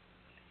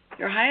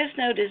 Your highest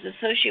note is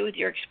associated with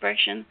your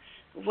expression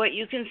of what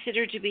you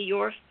consider to be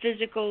your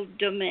physical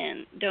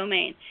domain.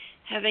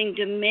 Having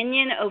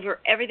dominion over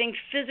everything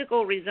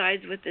physical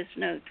resides with this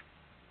note.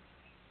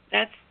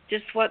 That's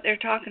just what they're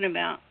talking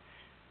about.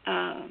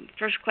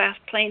 First-class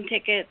plane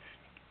tickets.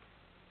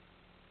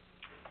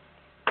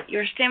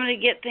 Your stamina to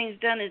get things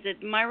done is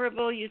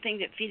admirable. You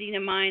think that feeding the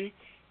mind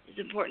is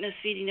important as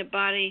feeding the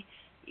body.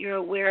 You're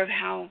aware of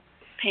how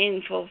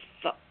painful,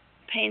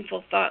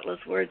 thoughtless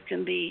words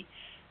can be.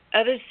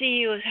 Others see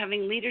you as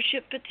having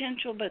leadership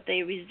potential, but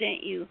they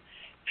resent you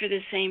for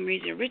the same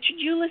reason. Richard,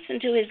 you listen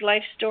to his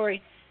life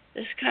story.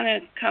 Does this kind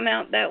of come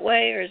out that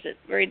way, or is it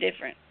very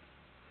different?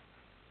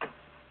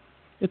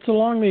 It's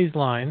along these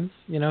lines.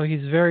 You know,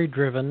 he's very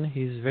driven.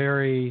 He's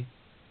very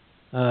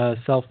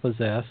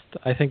self-possessed.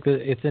 I think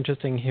that it's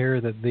interesting here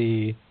that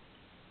the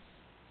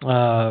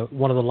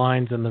one of the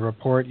lines in the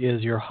report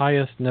is your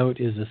highest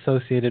note is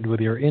associated with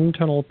your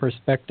internal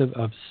perspective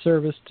of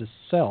service to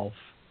self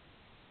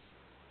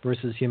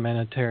versus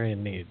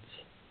humanitarian needs.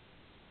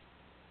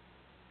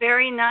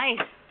 Very nice.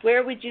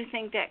 Where would you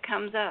think that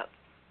comes up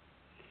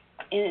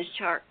in his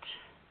chart?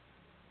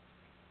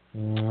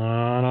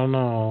 I don't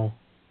know.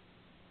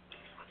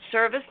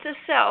 Service to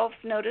self,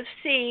 note of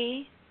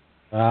C.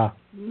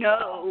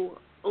 No,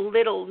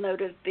 little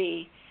note of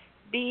B.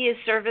 B is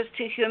service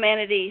to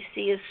humanity.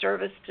 C is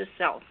service to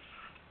self.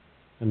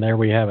 And there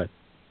we have it.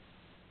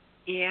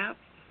 Yeah.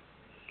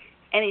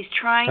 And he's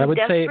trying I would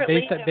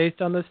desperately say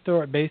based on the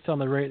story, based on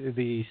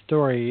the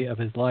story of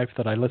his life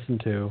that I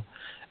listened to,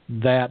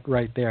 that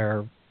right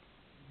there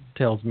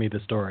tells me the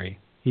story.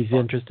 He's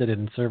interested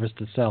in service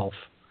to self.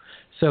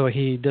 So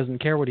he doesn't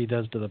care what he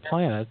does to the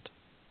planet.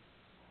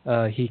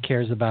 He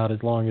cares about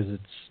as long as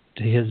it's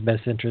to his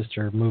best interest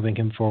or moving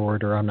him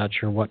forward, or I'm not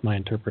sure what my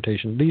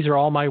interpretation. These are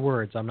all my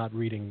words. I'm not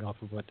reading off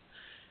of what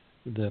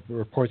the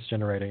report's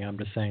generating. I'm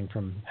just saying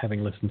from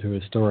having listened to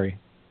his story.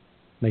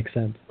 Makes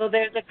sense. Well,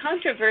 there's a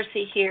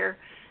controversy here.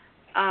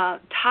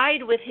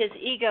 Tied with his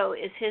ego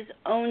is his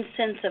own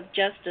sense of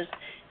justice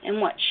and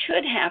what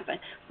should happen.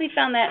 We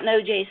found that in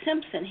O.J.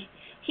 Simpson.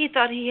 he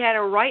thought he had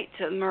a right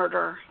to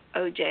murder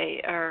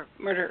O.J. or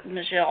murder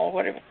Michelle,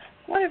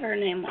 whatever her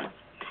name was.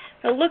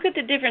 So look at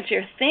the difference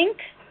here. Think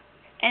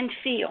and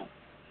feel.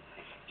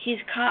 He's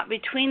caught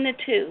between the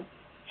two,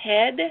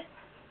 head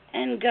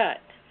and gut.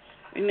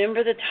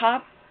 Remember the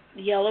top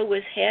yellow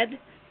was head,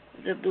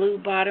 the blue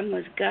bottom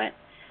was gut.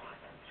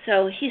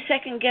 So he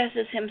second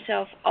guesses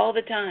himself all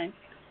the time,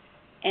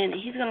 and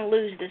he's going to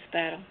lose this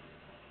battle.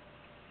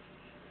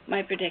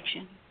 My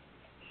prediction.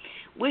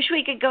 Wish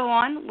we could go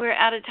on. We're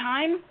out of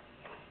time.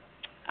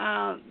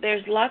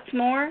 There's lots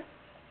more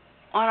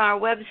on our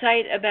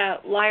website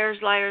about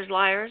liars, liars,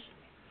 liars.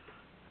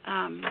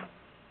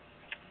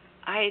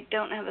 I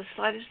don't have the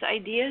slightest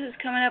idea who's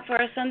coming up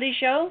for our Sunday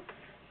show.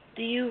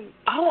 Do you?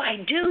 Oh, I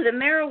do. The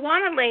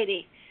marijuana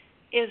lady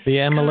is the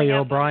Emily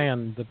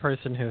O'Brien, the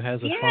person who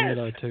has a yes.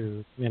 formula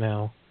to,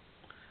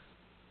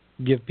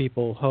 give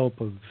people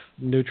hope of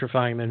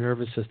nutrifying their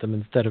nervous system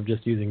instead of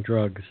just using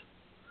drugs.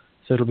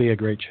 So it'll be a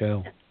great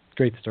show.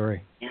 Great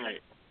story. Yeah,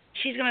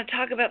 she's going to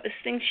talk about this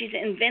thing she's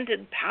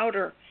invented,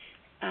 powder,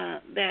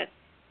 that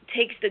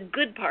takes the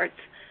good parts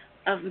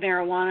of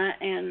marijuana,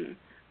 and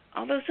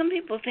although some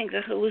people think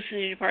the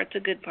hallucinogen part's a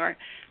good part,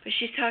 but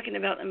she's talking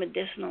about the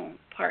medicinal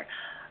part.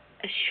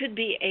 It should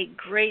be a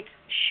great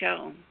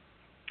show.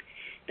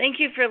 Thank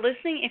you for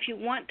listening. If you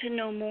want to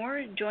know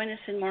more, join us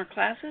in more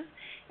classes.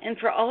 And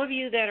for all of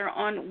you that are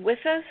on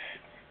with us,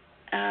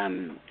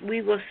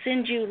 we will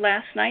send you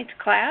last night's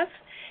class,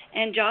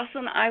 and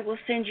Jocelyn, I will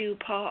send you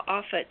Paul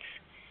Offutt's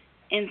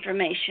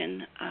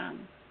information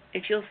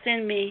if you'll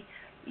send me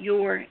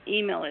your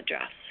email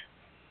address.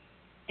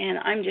 And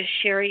I'm just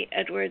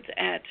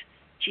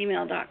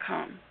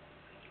sherryedwards@gmail.com.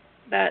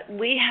 But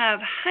we have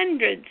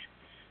hundreds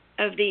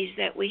of these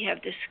that we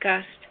have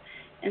discussed,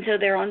 and so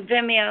they're on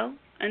Vimeo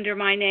under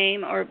my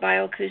name or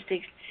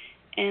BioAcoustics,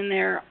 and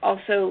they're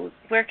also,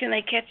 where can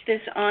they catch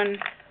this? On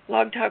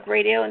Blog Talk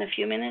Radio in a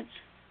few minutes?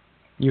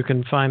 You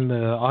can find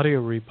the audio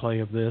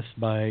replay of this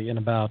in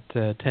about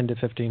 10 to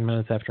 15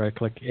 minutes after I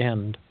click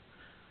end.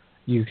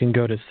 You can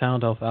go to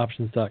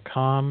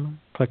soundhealthoptions.com,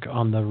 click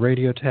on the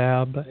radio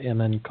tab, and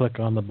then click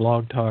on the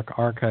Blog Talk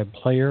archive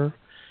player,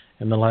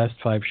 and the last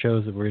 5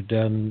 shows that we've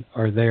done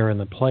are there in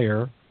the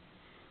player.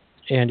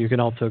 And you can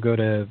also go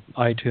to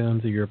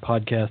iTunes or your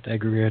podcast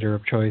aggregator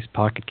of choice,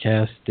 Pocket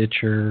Cast,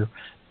 Stitcher,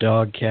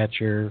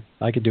 Dogcatcher.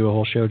 I could do a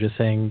whole show just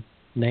saying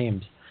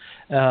names.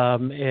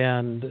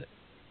 And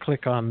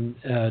click on,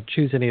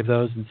 choose any of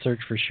those and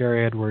search for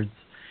Sherry Edwards.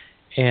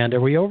 And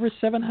are we over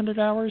 700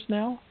 hours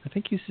now? I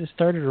think you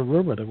started a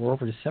rumor that we're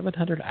over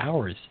 700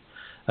 hours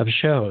of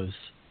shows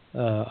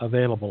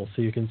available.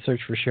 So you can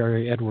search for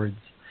Sherry Edwards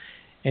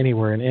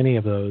anywhere in any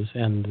of those,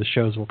 and the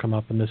shows will come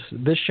up. And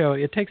this show,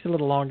 it takes a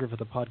little longer for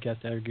the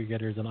podcast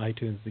aggregators and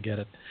iTunes to get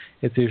it.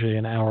 It's usually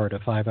an hour to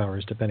 5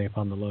 hours, depending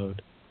upon the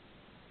load.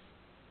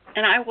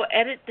 And I will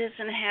edit this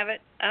and have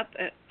it up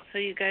so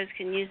you guys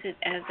can use it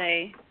as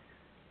a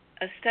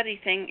study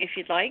thing if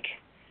you'd like.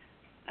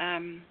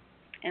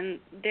 And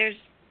there's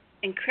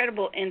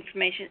incredible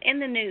information in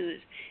the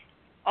news,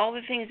 all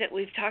the things that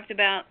we've talked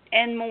about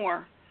and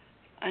more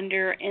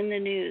under In the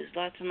News,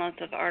 lots and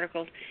lots of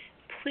articles.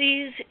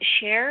 Please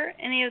share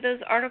any of those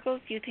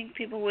articles you think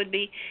people would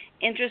be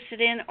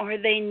interested in or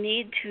they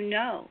need to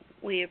know.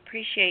 We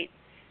appreciate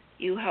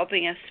you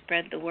helping us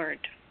spread the word.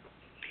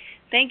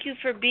 Thank you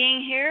for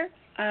being here.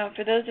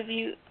 For those of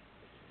you,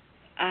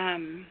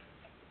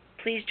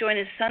 please join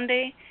us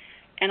Sunday.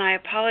 And I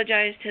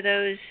apologize to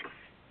those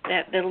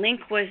that the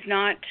link was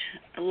not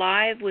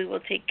live. We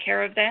will take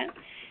care of that.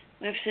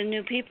 We have some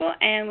new people,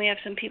 and we have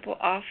some people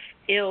off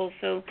ill.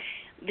 So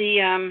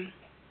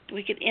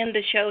we could end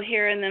the show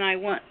here, and then I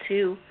want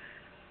to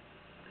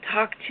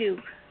talk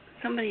to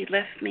somebody.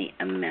 Left me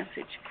a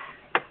message.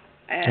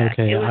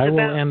 Okay, I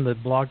will end the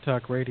Blog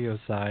Talk Radio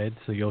side,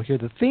 so you'll hear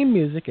the theme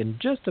music in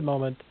just a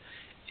moment,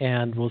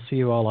 and we'll see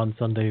you all on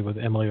Sunday with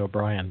Emily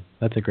O'Brien.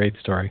 That's a great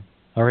story.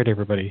 All right,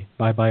 everybody.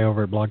 Bye-bye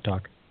over at Blog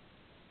Talk.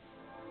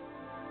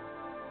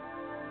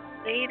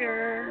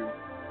 Later.